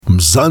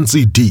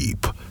Mzansi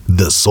Deep,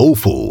 the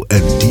soulful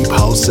and deep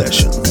house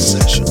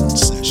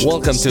sessions.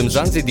 Welcome to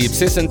Mzansi Deep,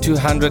 session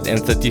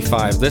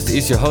 235. This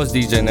is your host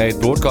DJ Nate,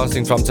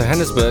 broadcasting from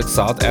Johannesburg,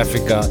 South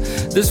Africa.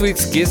 This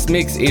week's guest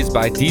mix is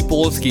by Deep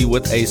Polsky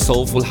with a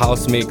soulful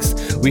house mix.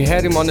 We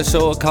had him on the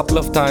show a couple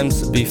of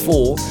times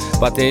before,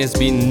 but there has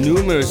been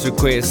numerous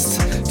requests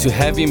to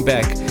have him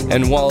back,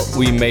 and well,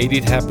 we made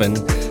it happen.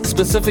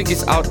 Specific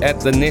is out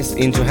at The Nest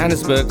in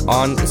Johannesburg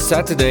on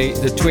Saturday,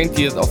 the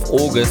 20th of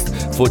August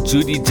for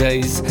Judy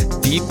J's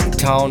Deep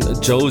Town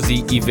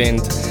Josie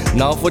event.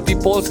 Now for Deep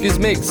Polsky's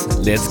mix,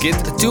 let's get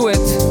to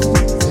it.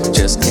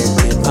 Just can't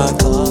get my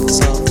thoughts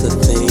off the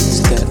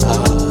things that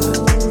are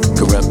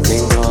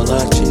corrupting all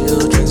our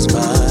children's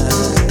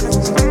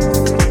minds.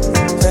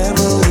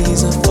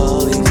 Families are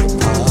falling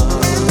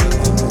apart.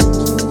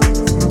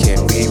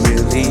 Can we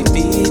really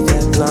be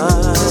that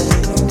blind?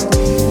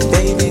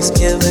 Babies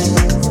killing,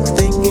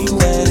 thinking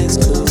that it's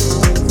cool,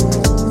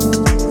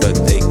 but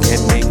they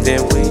can't make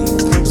their way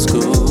through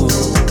school.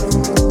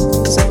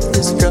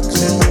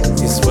 Self-destruction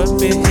is what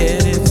we're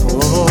headed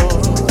for,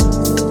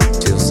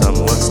 till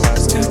someone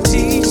starts to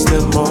teach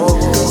them all.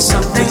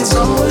 Something's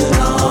going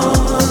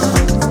on,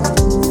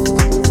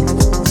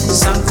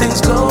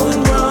 something's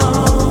going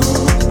wrong.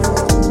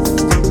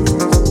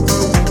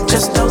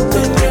 Just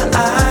open your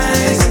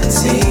eyes and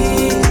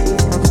see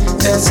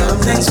that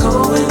something's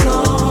going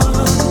on.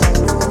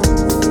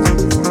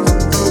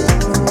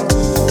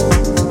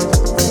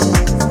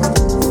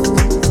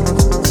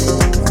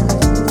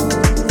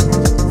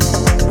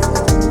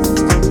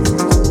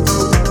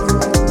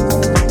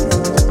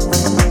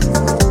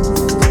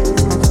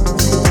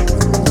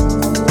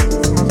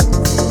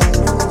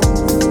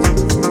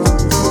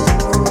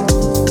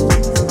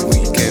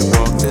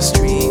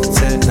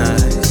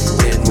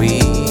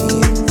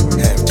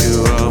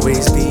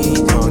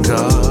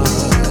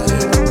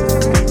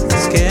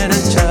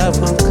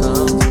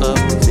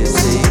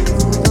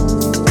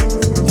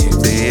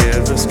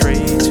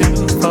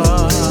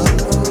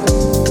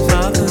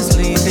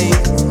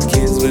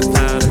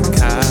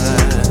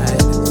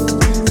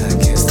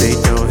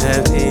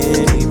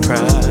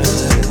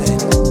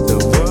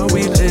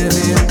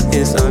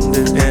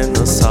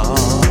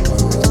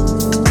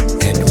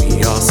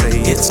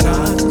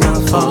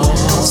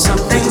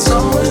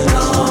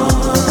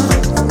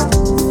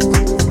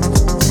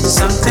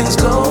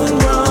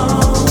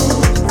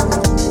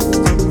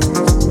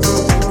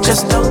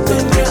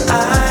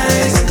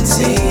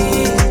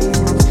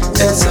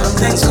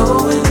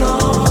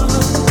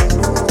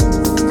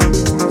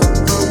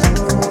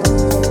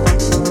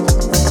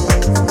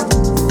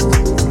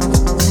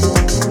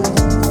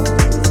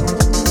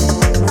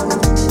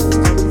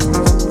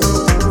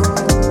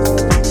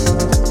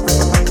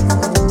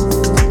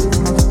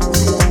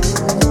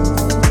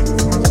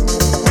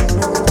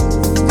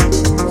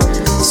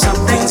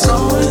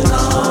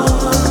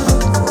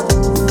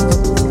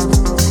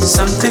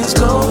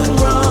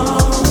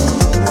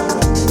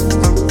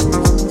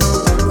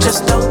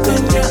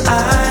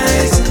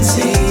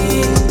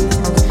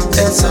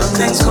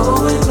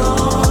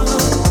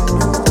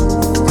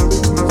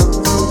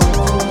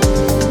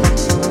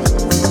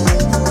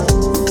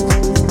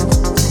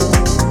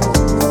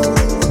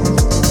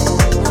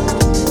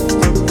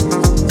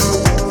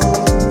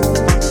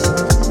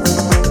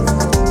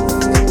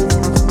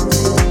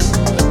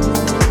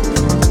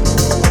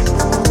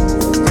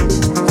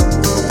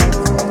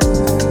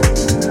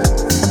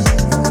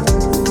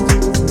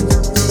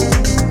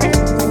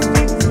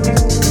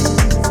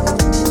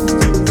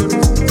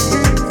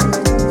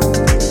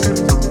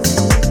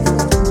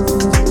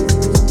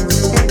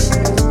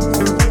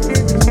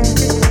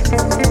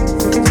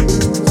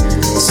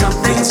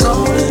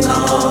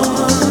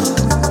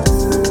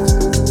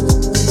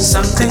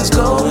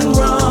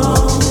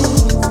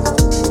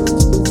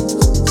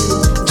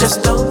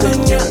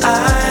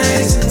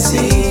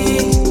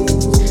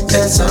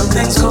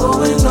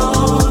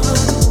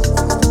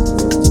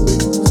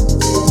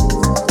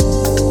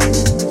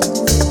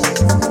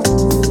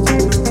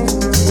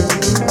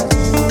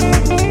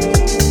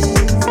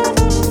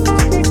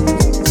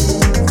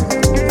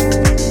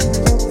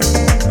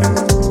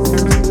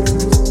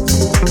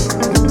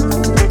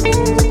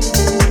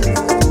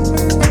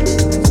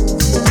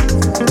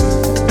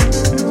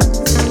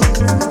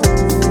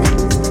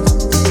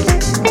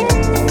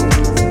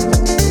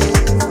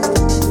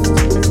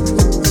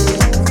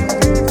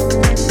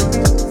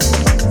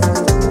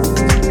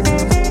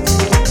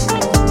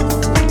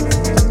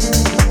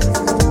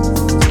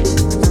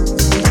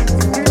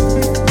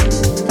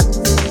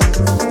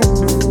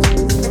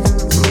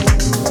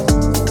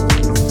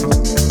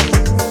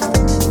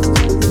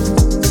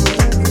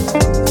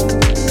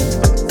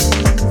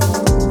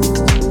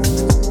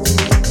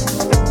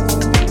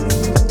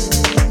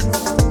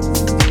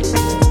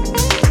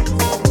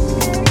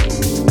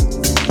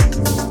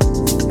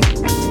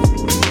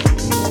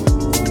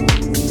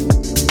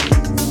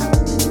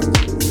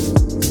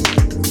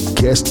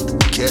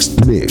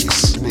 Guest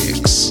mix.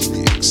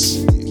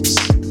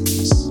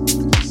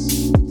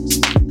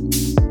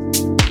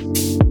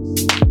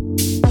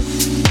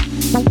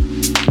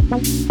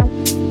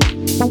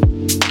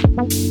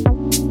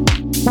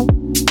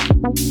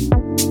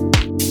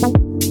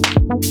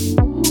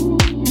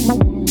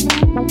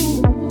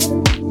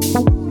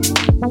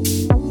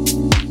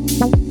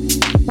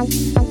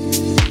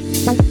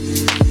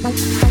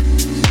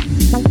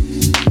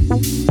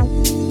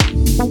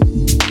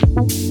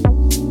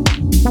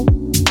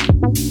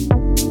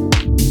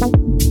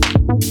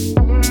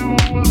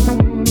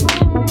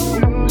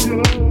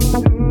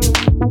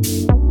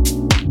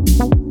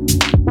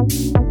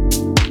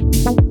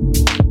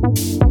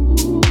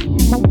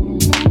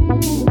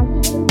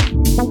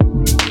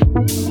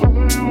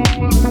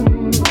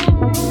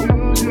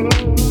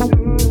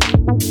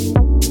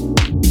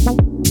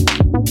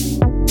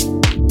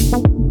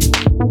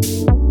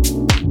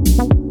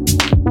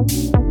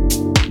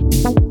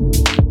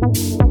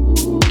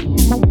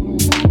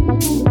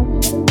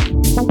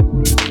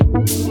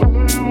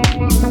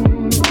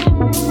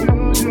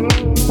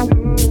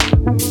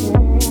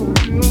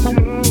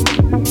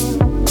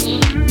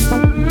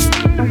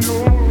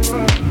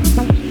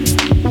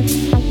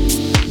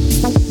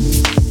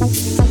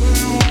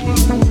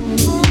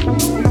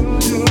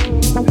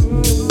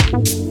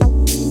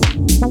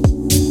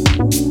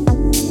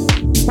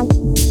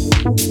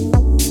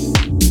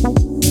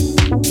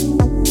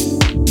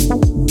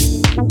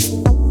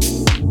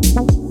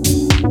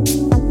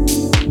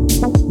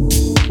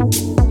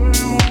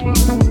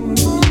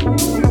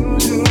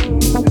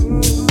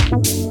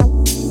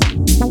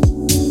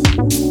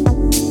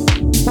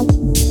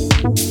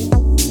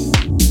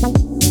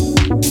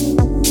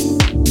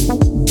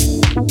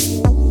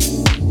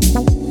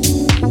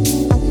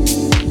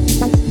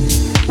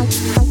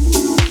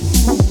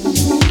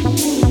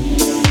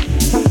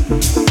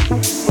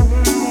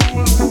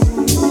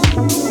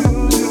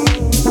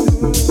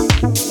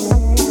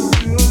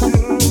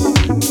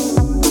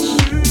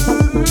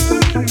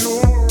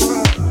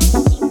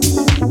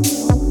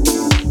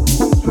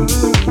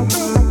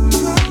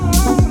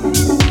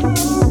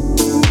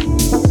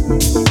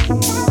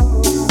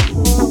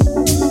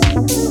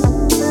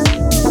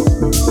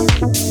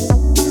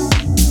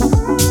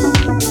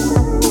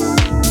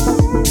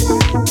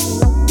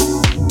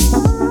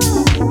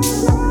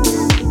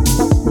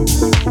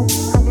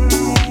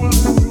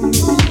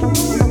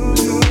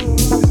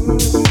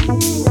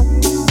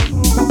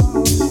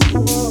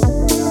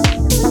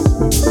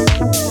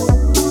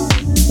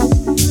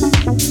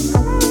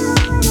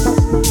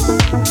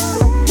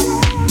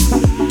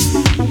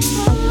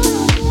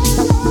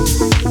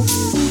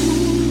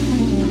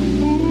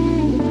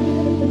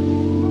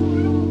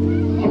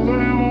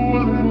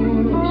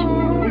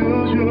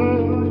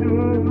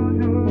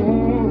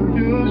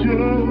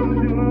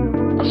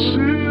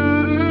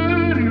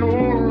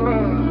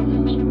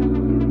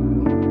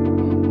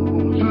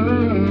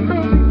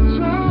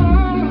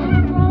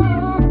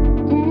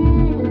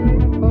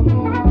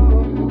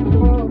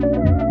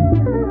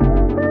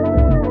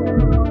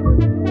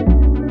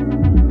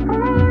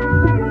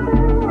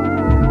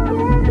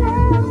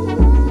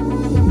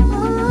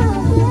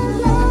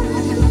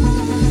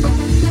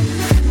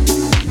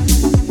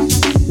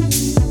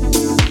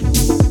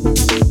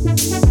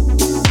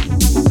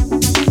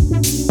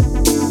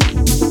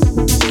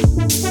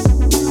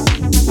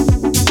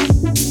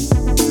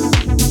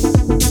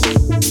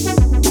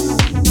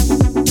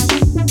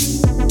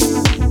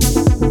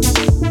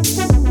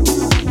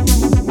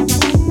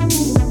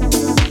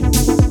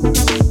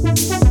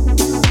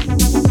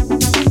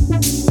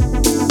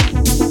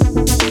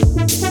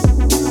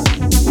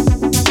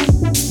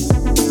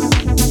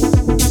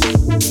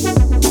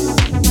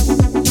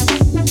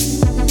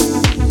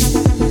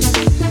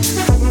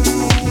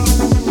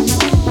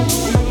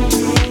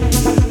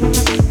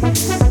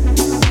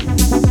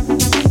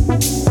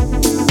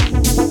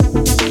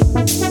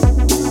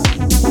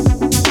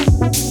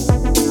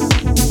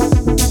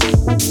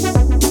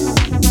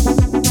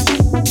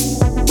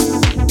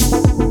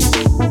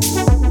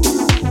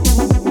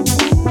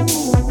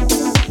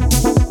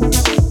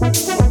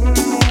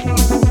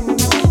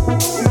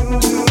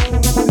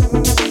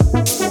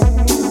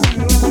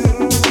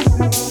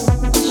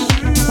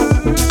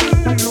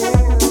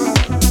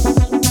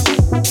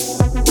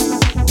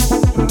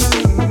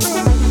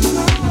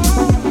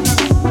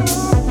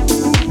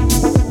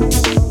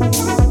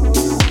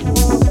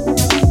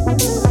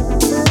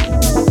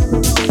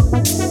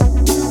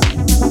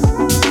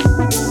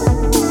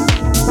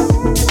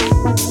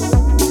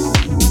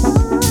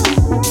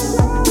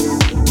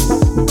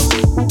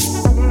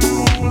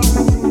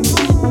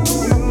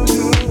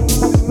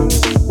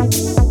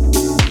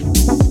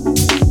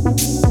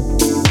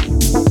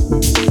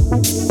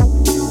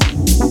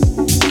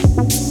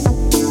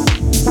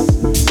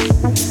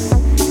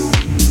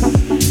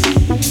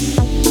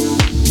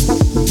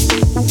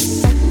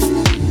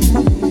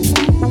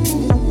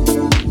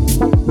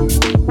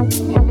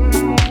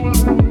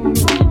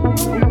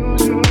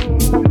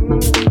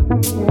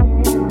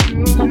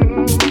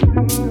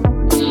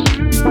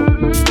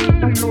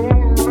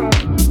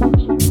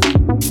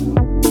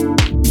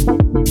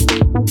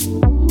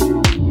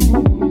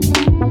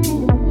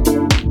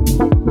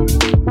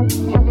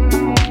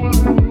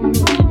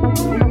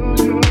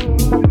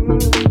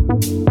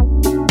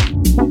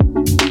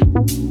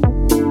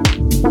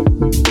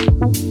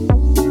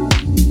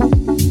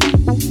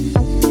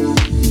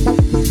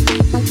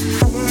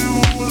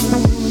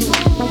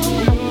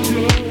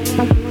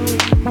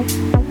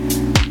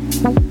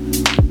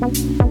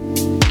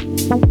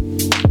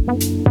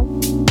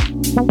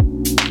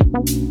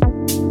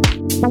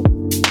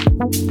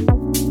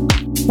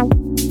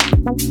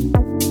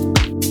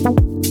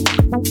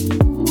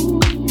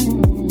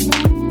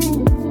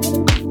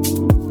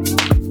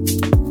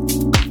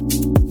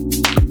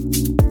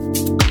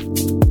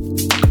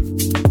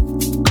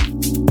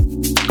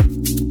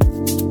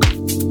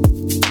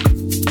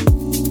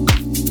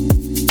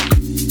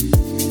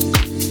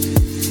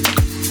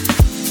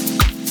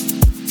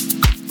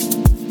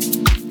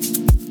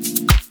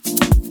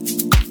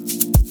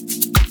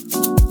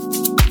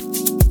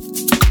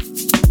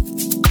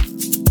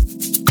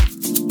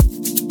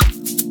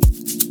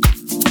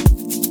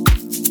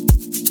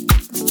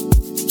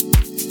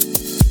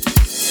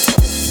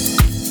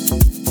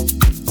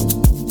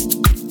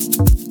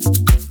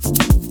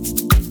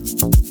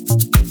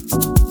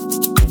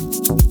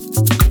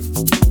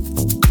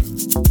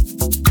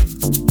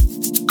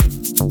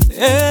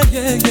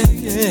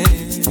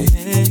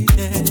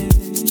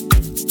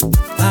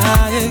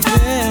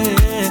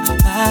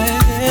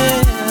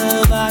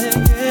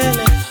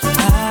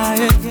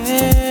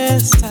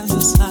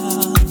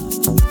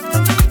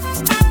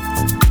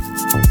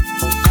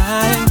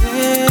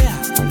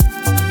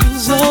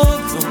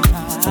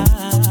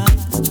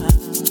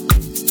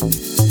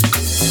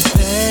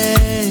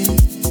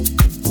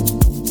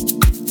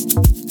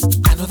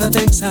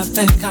 Have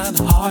been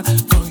kinda hard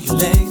for you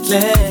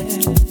lately,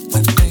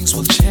 but things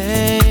will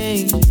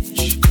change.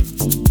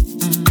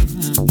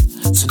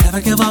 So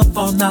never give up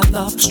on our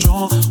love,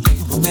 strong, we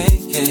will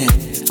make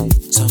it.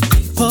 Some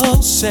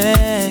people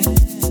say,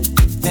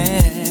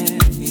 hey,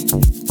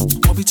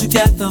 won't be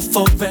together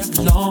for very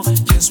long,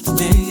 yes we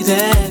made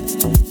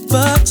it.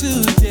 But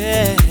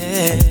today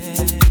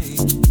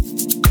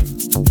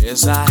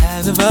is our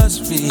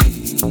anniversary,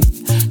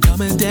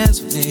 come and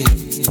dance with me.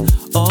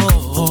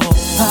 Oh,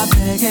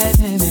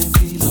 abhekene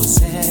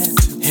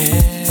ngilosethu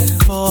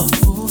yebo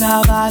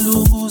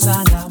ungabalunguza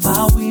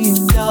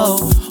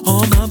ngama-window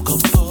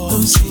omamgombo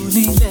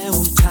usulile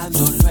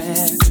uthando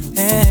lwethu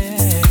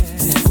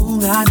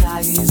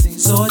unganaki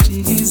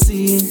izizojika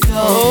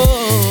izinto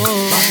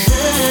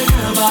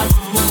bangeke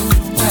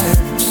bakhulume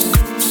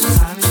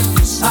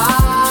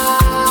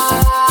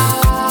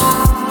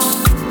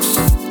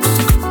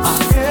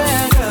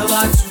bangeke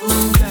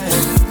bathule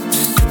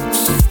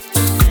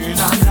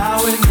mina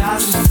nawe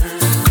ngiyazi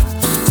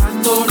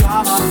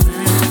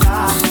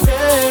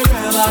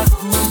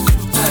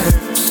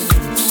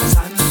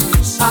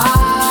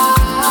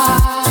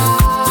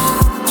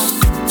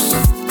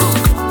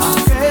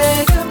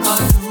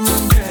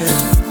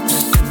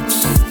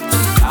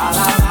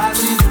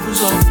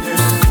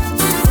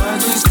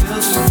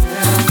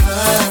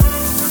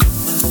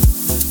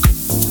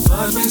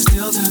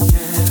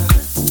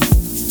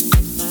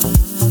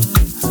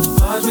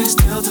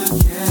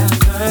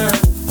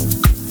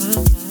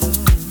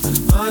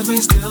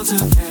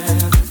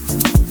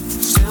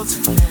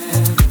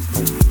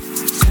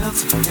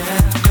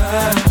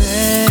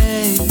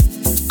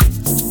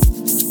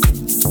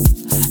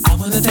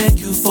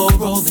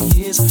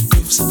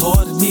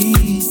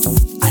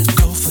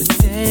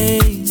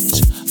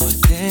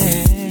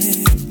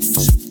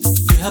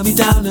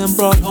and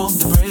brought home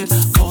the bread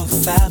for the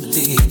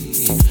family.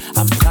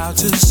 I'm proud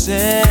to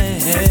say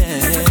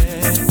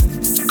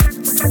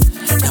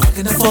now I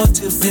can afford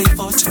to pay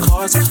for 2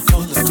 cars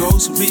full of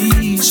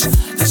groceries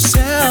to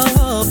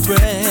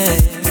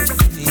celebrate.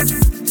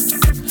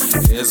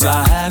 It's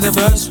our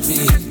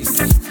anniversary,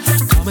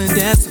 come and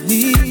dance with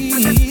me.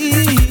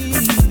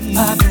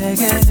 I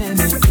beg and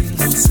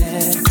feel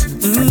set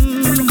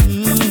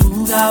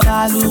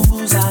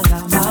ungabalunguza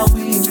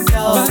ngama-window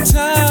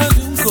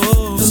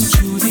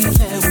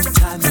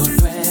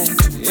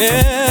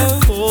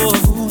yebo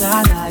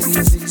unganaki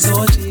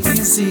izizojika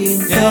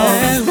izinto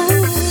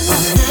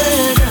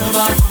bangeke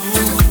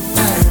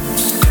bakhulume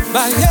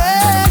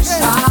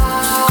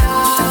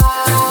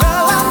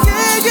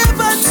bangeke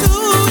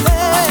bathule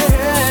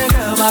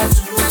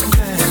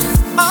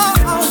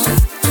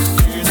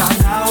mina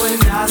nawe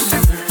ngiyazi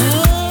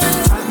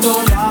uthando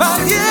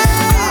lwami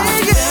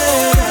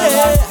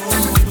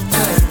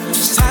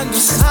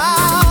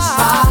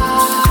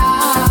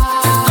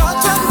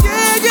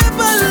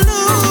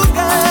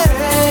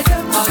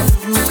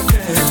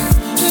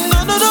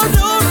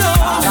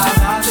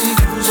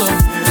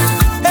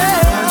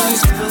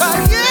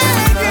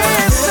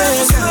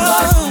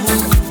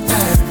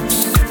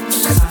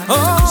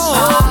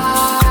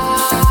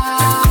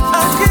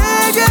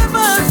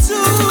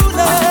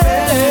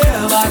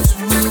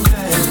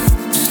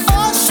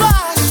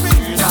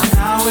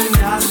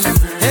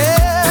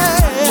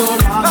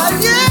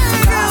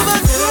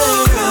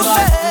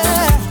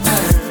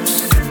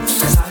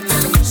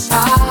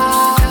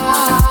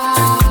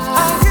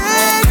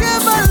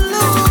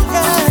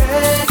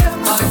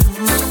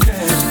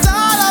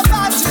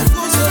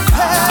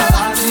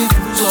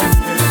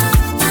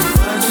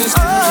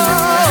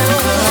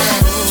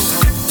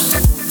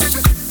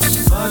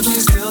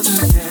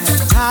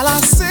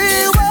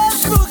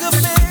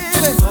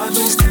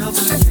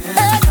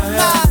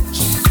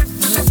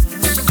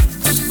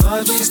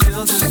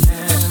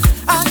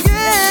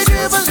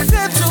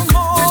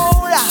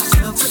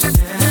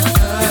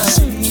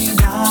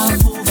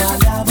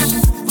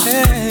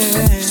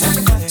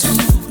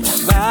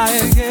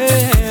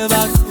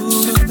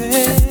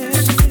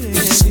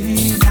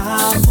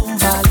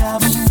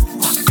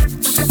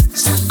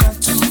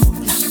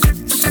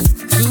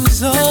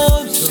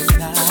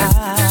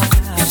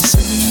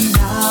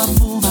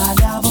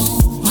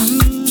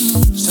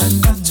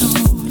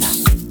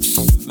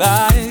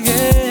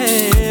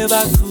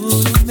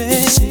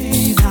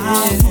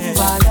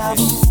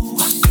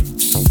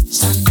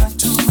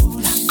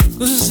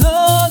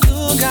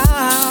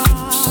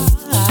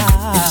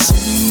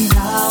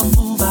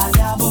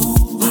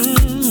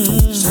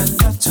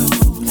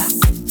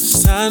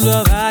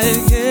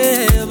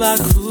bangeke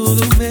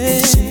bakhulume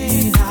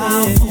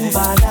sithando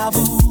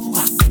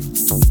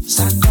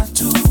sami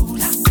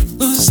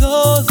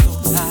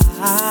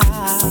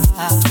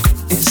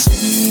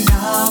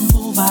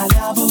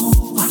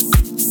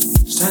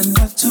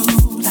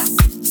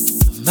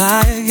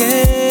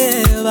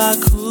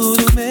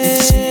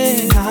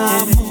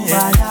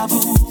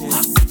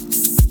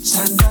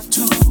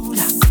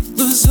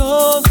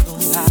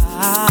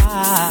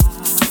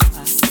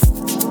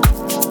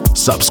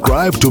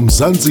Subscribe to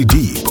Mzansi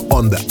Deep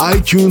on the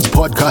iTunes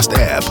podcast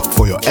app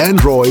for your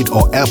Android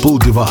or Apple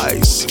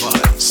device.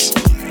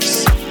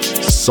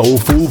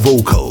 Soulful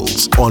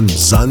vocals on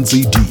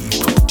Mzansi Deep.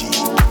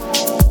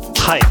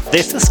 Hi,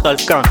 this is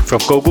Ralf Gang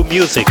from GoGo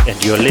Music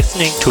and you're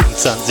listening to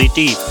Mzansi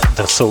Deep,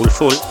 the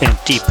soulful and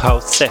deep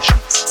house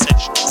sessions.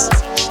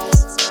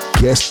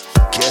 Guest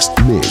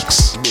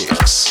mix.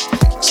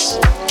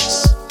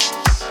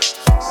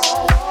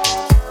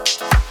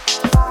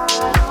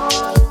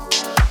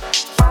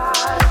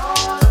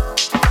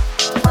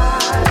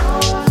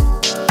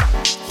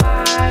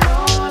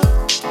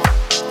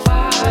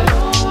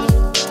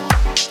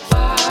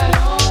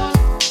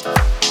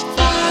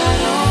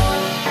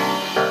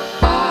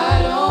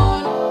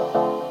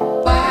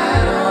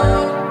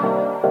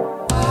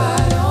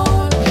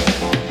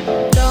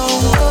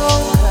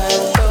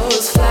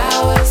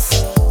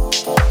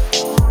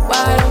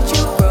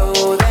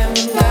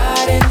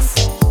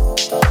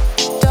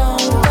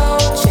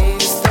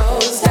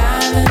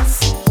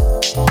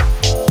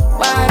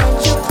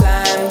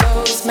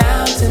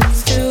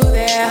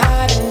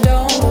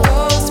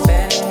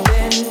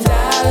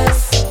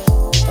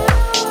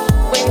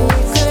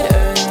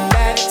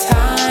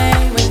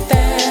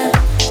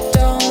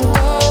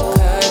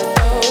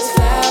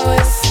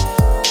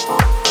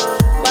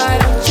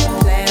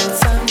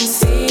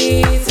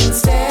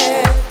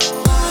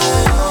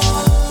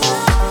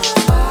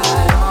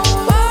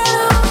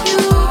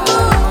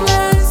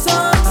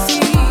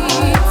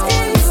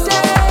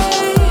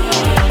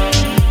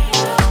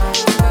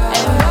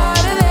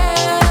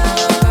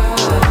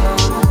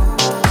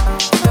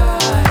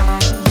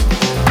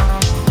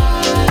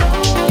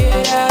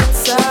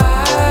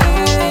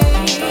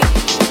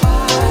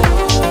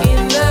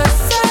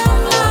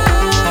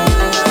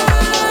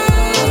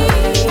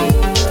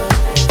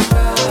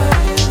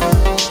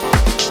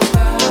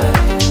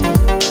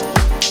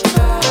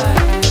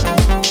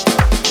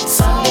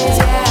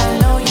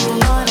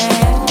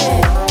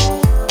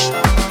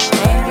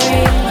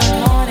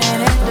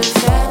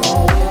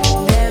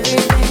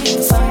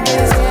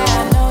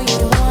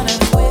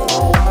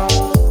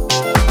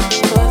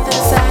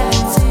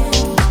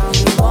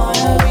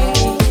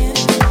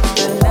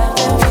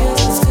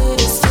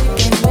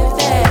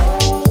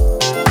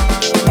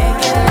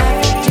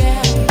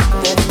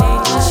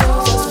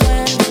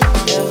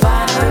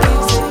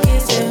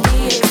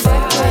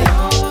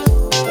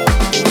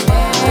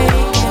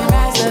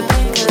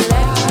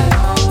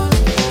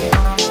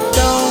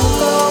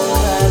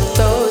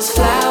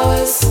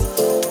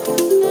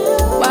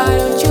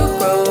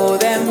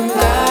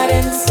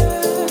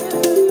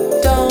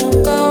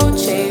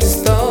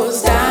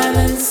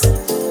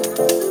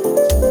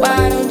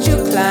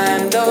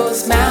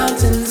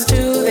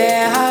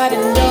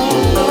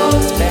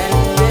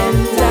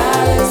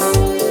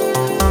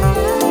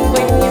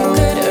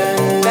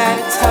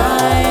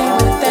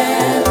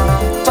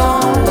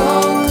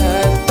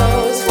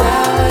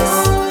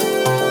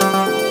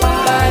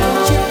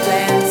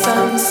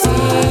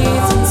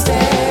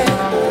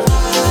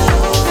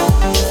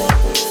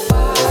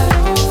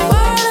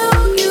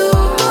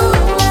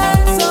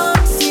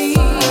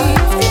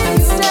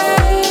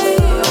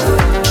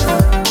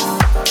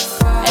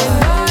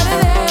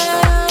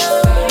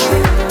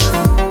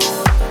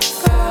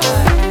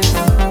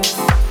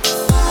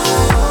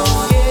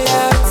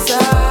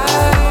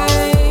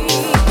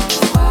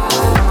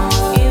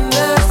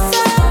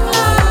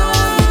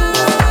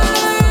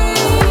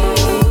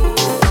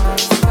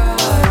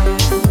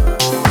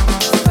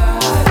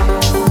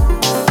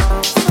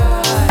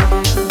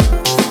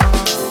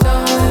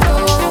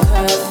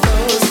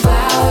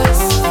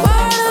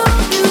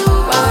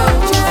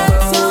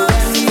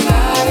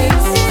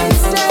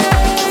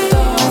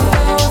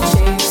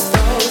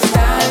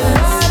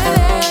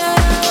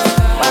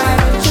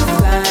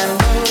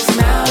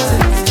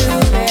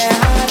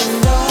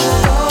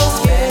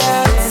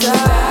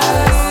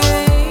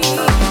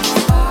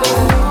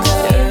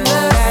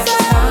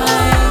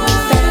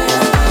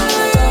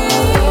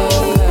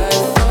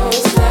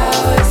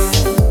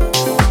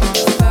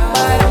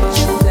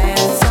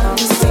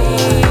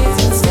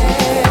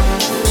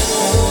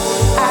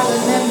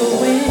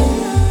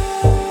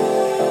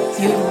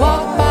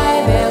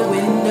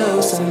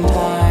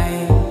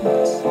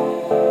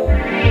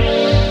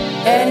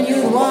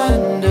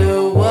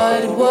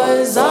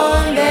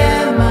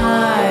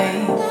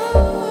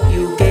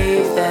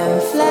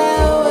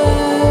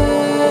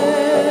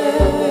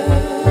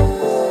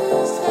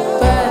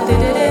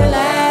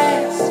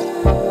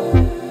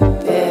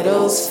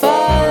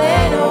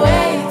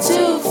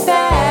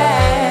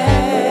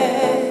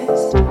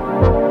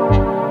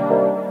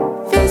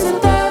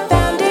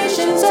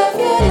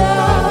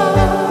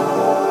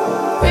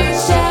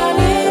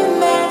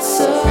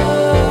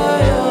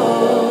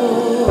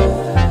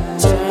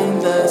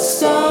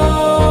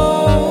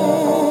 Stone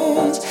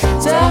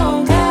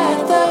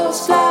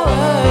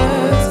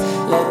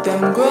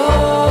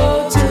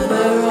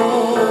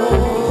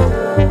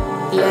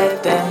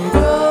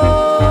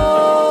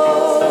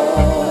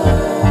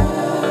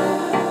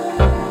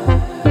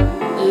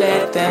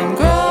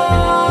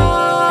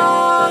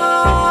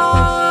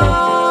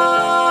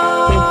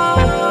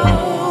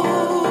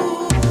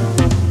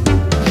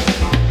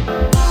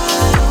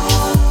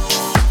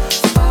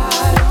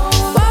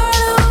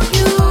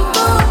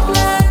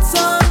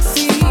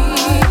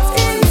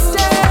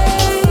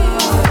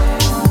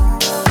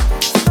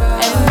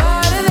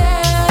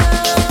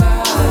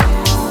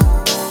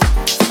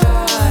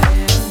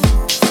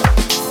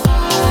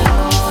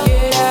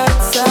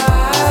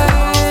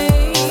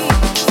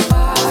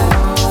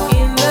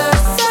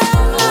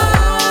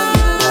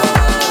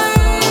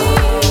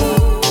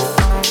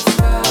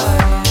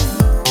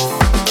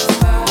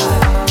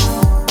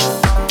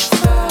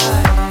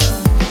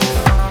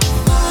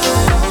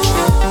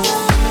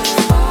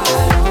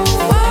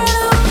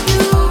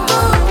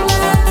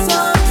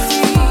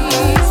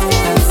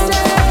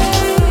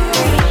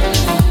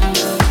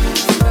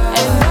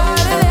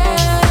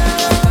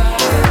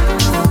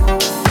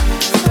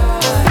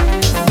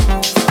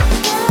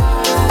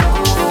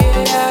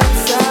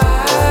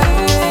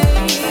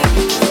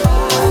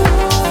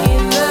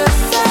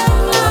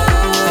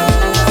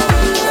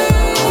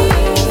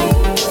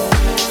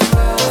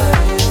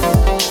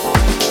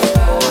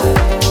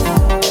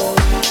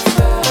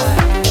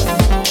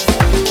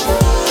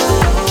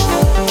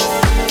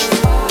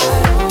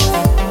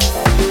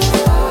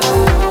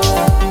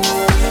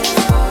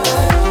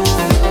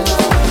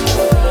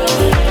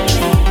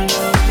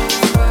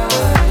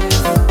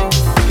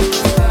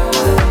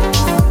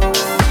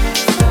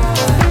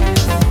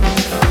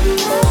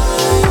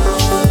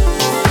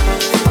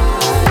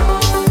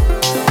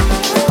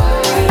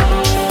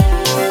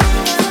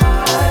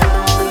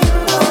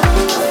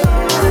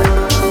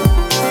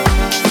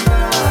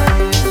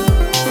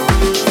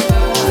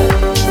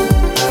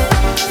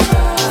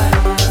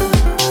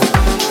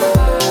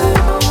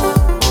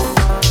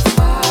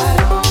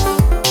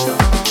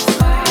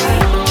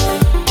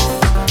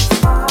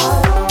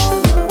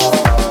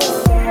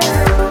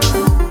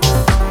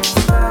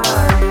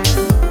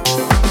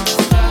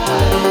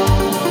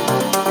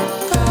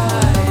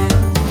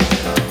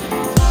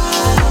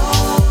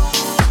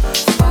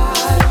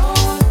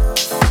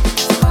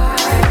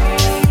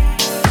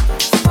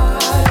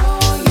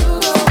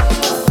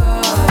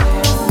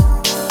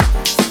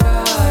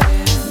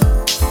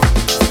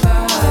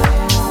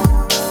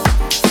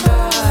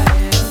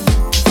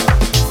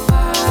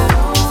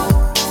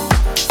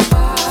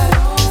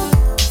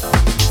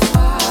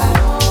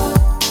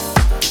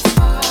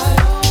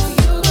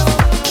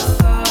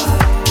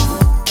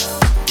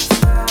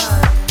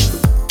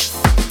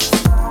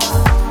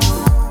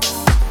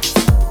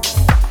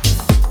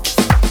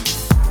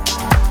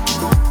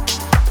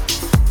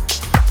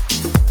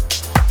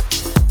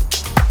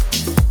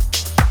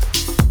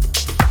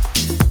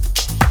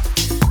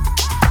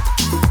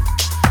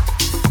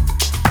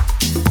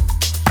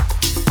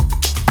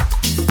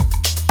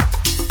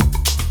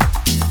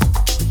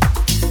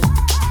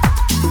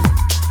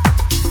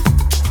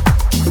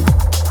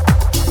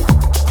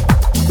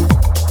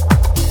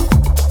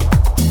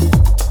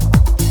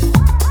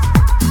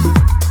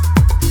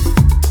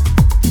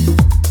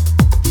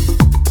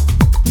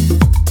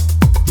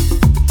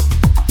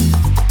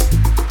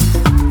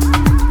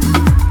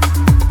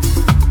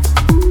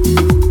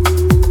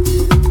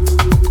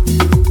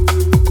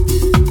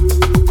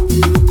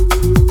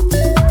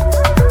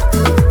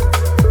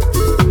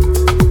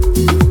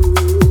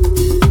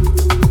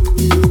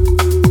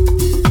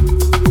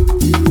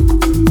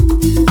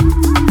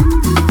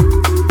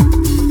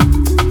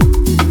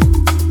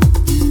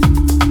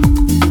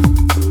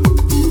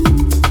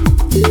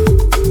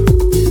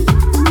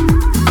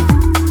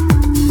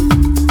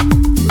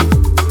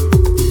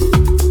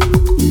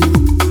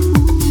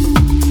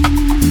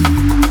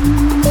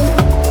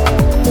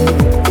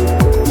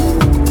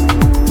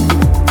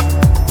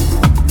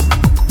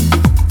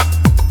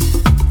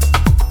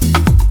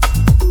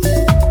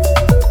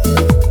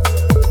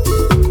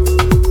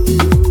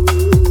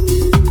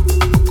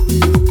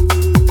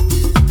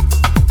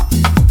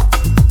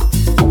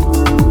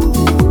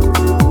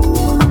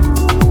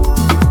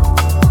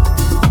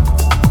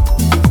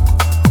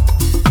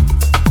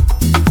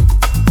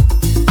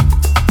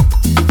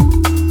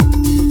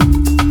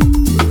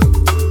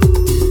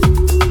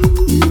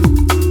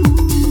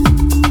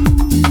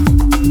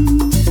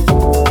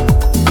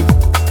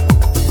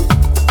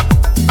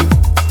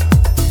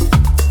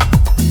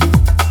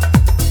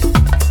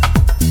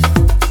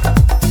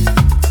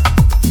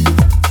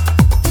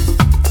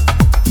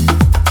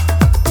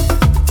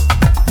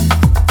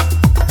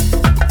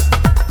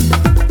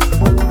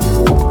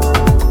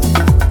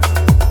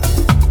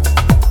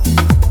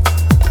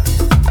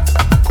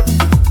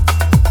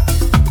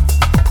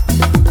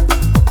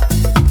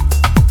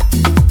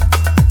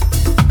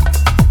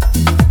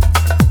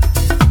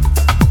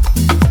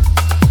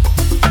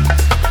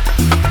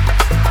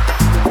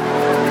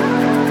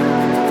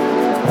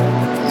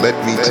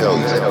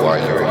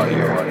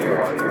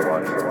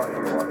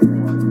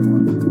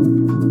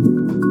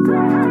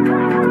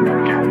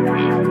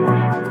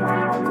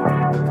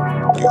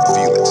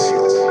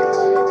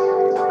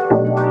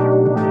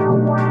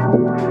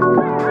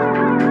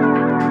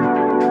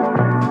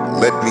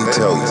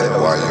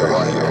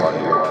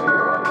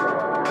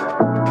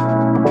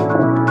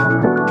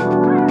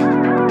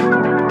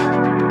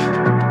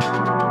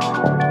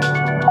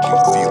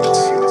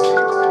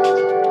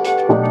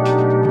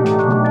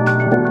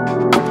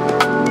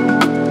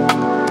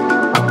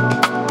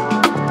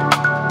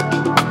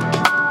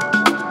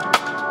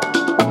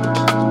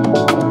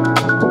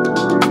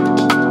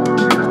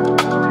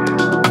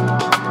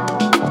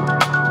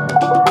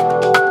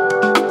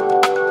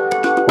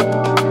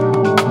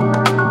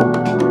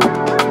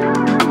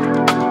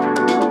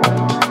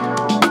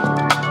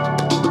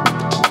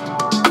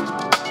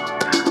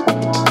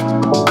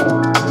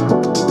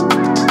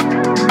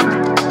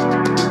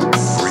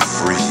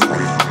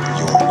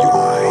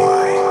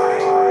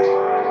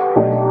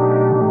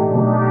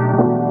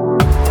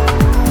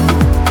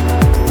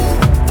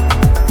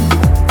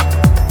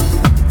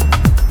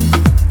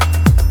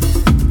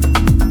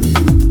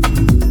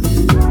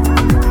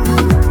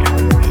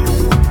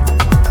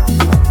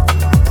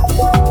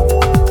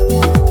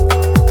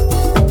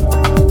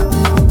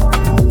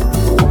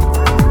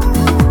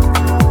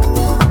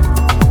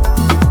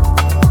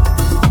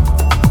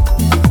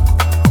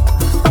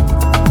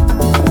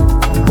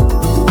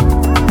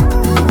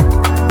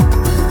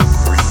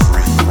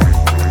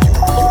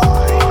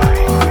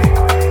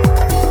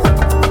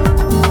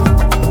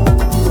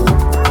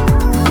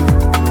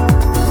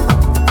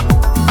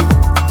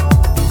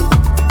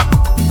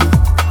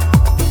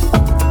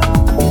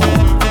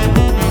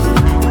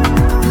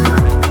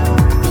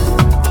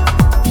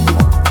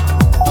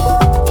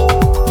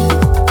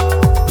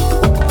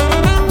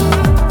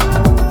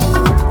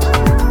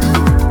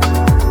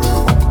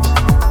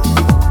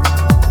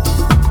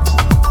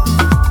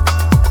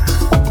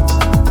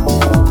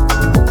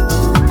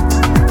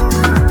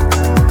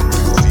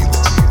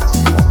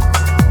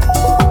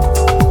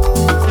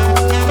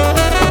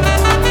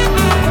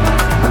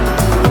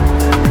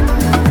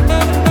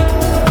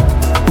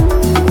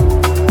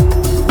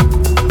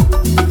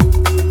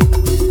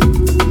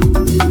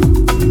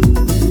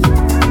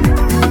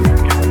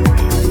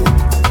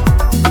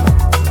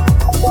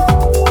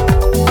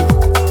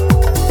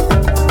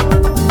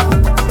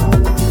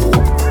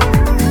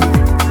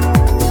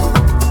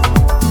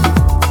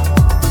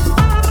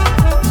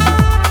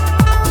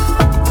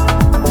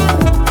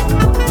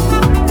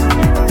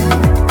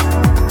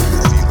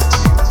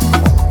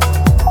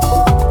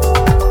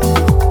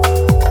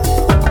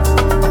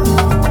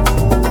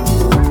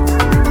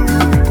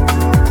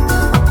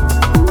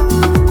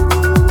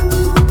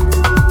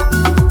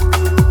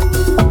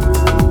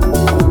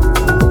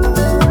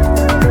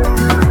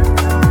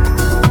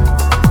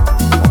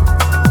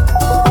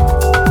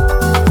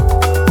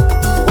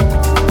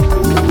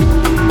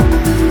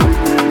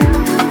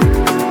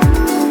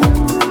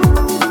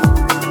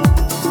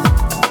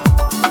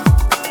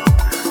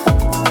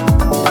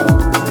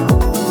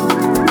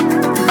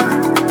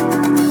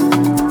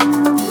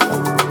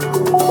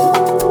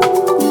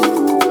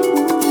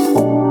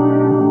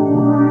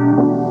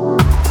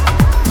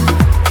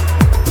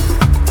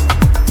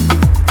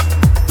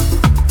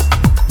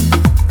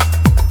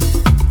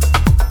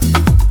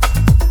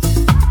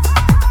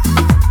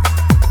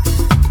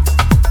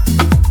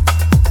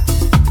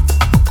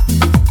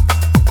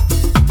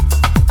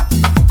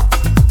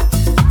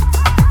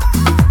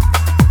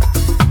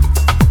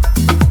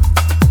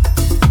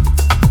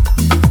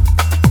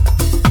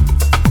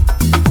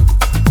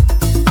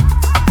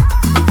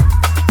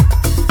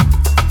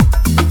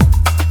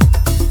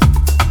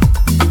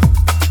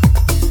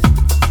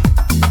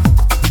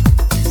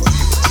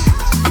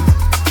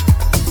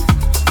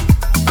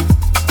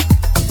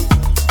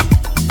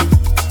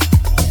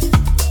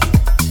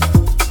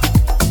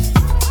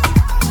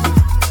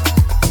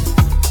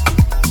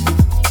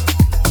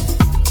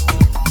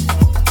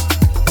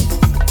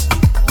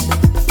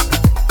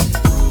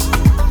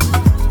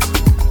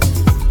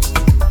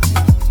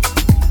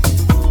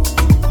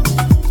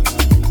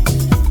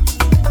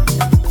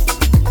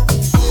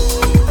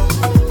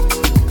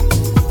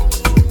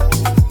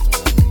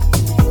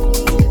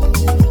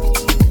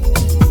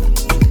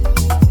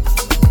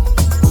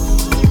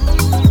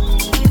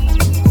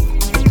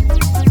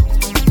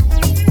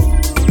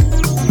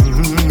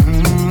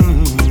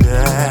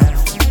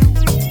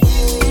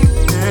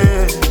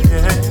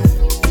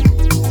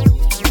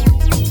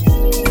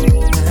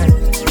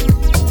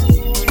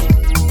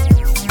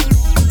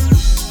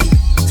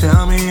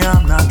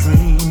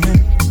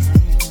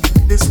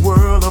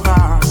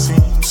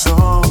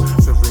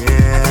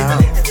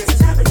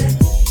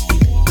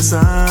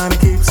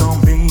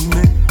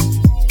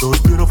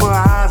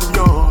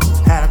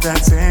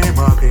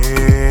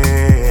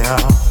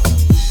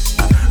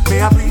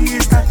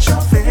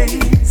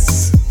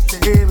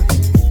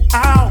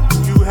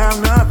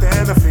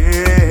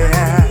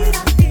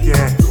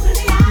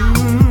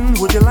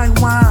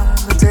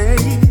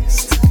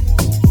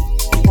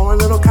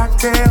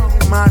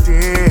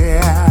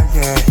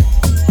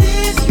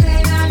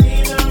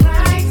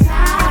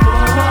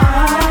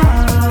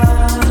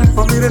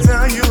to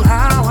tell you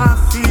how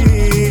I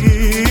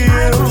feel.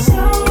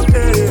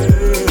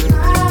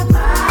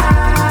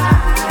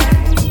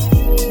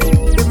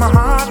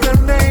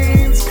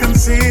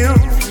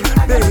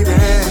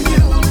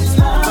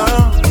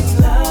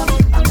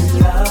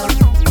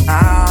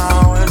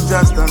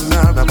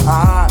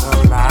 part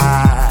of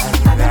life.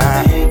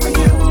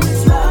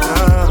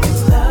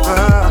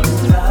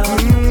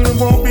 It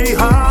won't be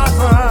hard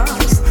for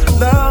us.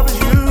 Love is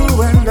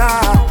you and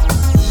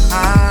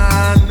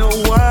I know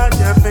what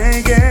you're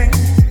thinking.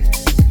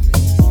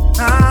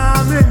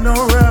 I'm in no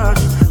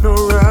rush, no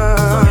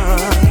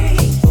rush.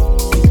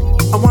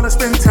 I wanna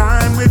spend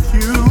time with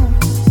you.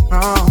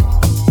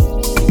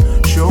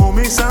 Show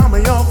me some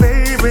of your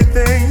favorite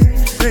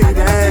things,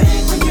 baby.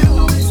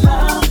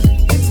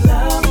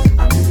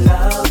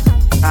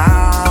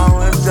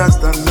 Oh, it's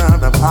just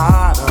another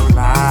part of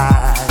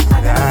life.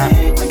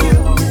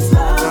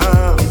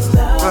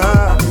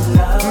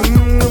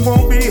 It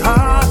won't be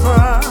hard for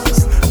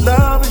us.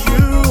 Love is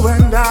you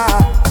and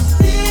I.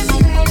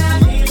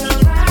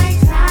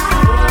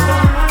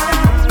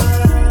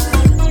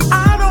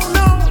 I don't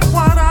know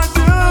what I'd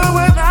do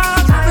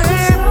without you,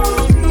 baby.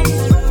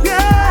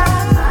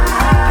 Yeah.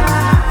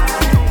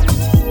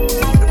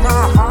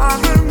 My heart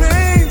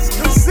remains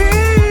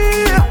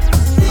concealed.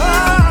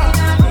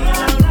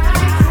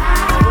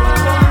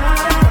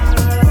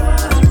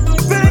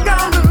 Think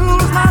I'll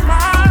lose my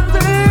mind,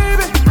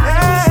 baby.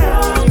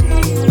 Yeah.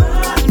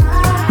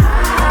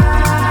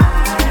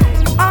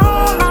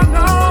 All I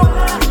know,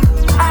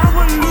 I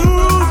would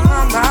lose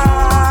my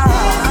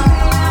mind.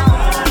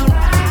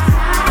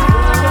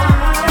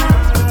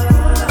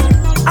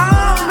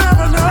 I'll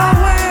never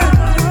know when.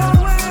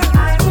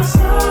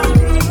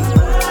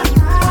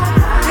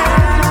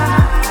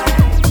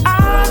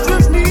 I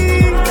just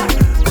need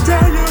to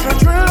tell you the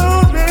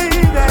truth, baby.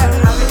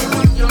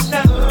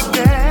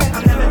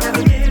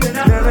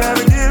 Never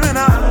ever giving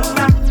up.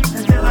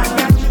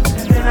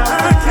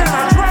 Can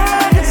I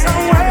drive you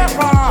somewhere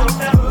far?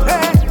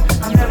 Hey,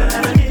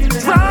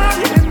 drive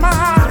you in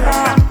my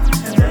car.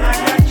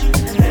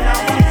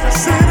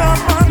 Sit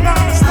up under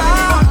the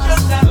stars.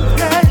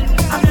 Yeah,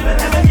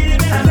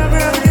 never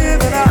ever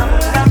giving up.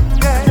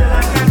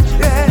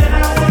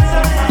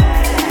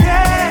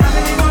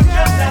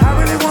 I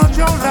really want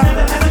your love.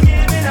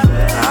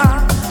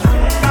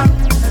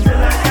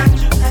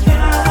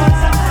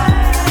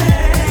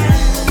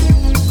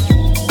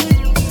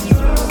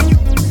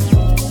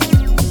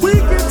 We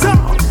can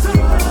talk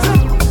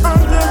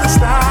under the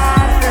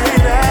stars,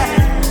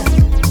 baby.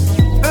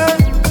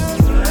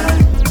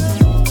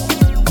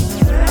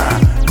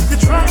 You can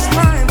trust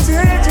my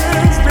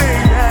intentions,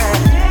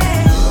 baby.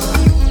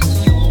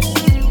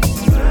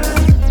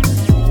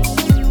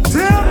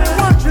 Tell me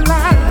what you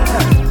like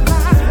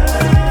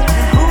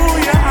and who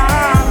you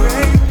are,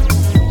 baby.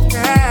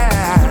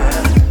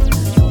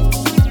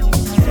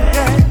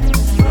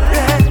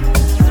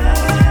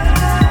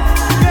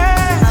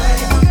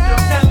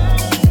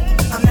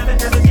 I'm never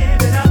ever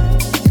giving up.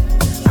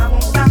 I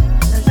won't stop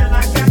until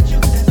I got you,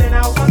 and then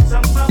I want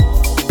some more.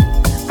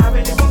 I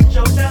really want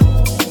your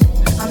love.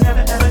 I'm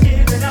never ever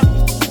giving up.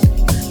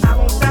 I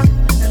won't stop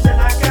until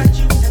I got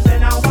you, and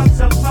then I want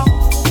some more.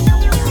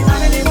 I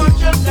really want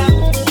your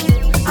love.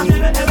 I'm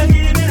never ever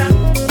giving up.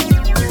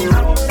 I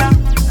won't stop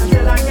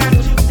until I got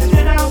you, and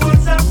then I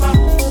want some more.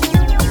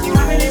 I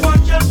really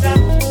want your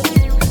love.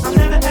 I'm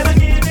never ever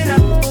giving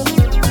up.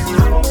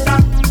 I won't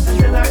stop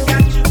until I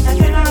got you, and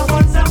then I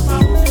want some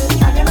more.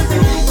 I never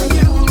think for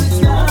you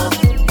it's love,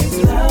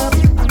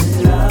 I'm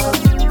in love.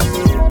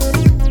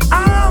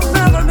 I'll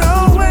never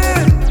know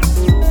when.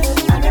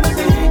 I never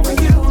think for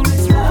you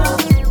it's love,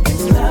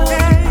 I'm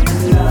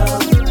in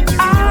love.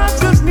 I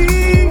just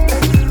need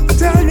to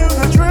tell you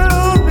the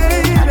truth,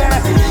 baby.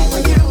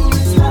 For you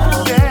it's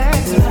love,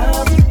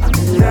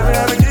 Never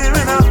ever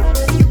giving up.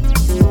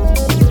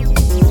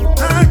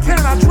 Can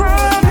I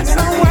drive you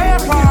somewhere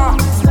far?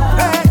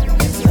 Hey,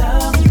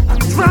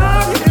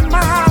 drive you in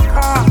my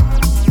car.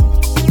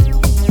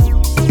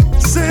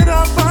 Sit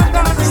up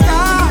under the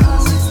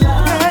stars.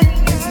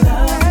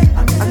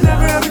 I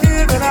never ever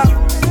giving up.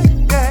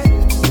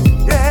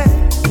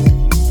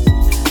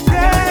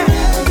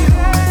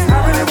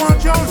 I really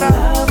want your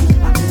love.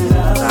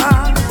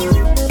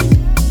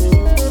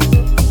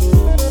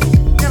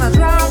 Can I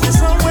drive you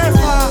somewhere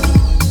far?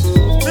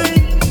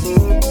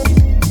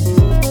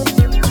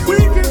 We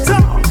can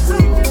talk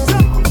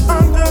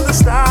under the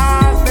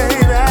stars,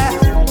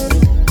 baby.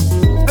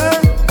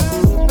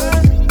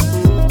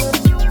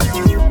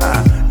 You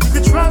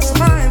can trust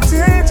my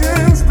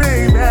intentions,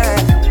 baby.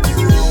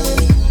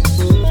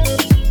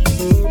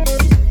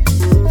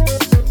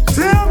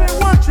 Tell me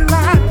what you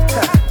like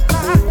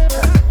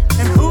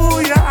and who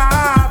you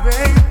are,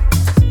 baby.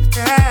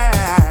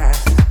 Yeah.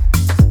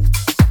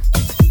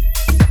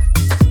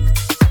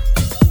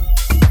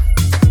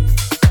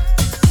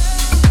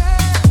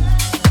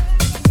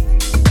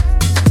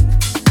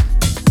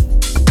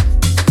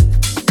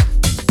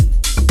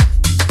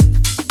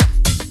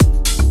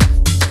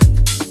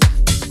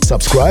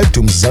 Subscribe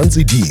to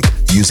Mzansi Deep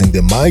using the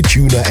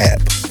MyTuner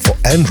app for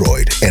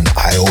Android and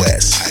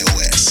iOS.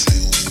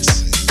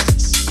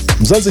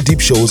 Mzansi Deep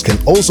shows can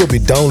also be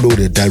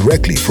downloaded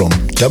directly from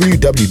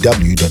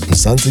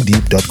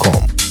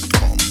www.mzansideep.com.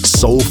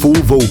 Soulful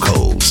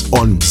vocals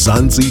on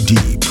Mzansi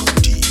Deep.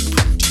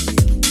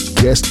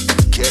 Guest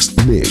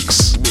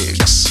mix.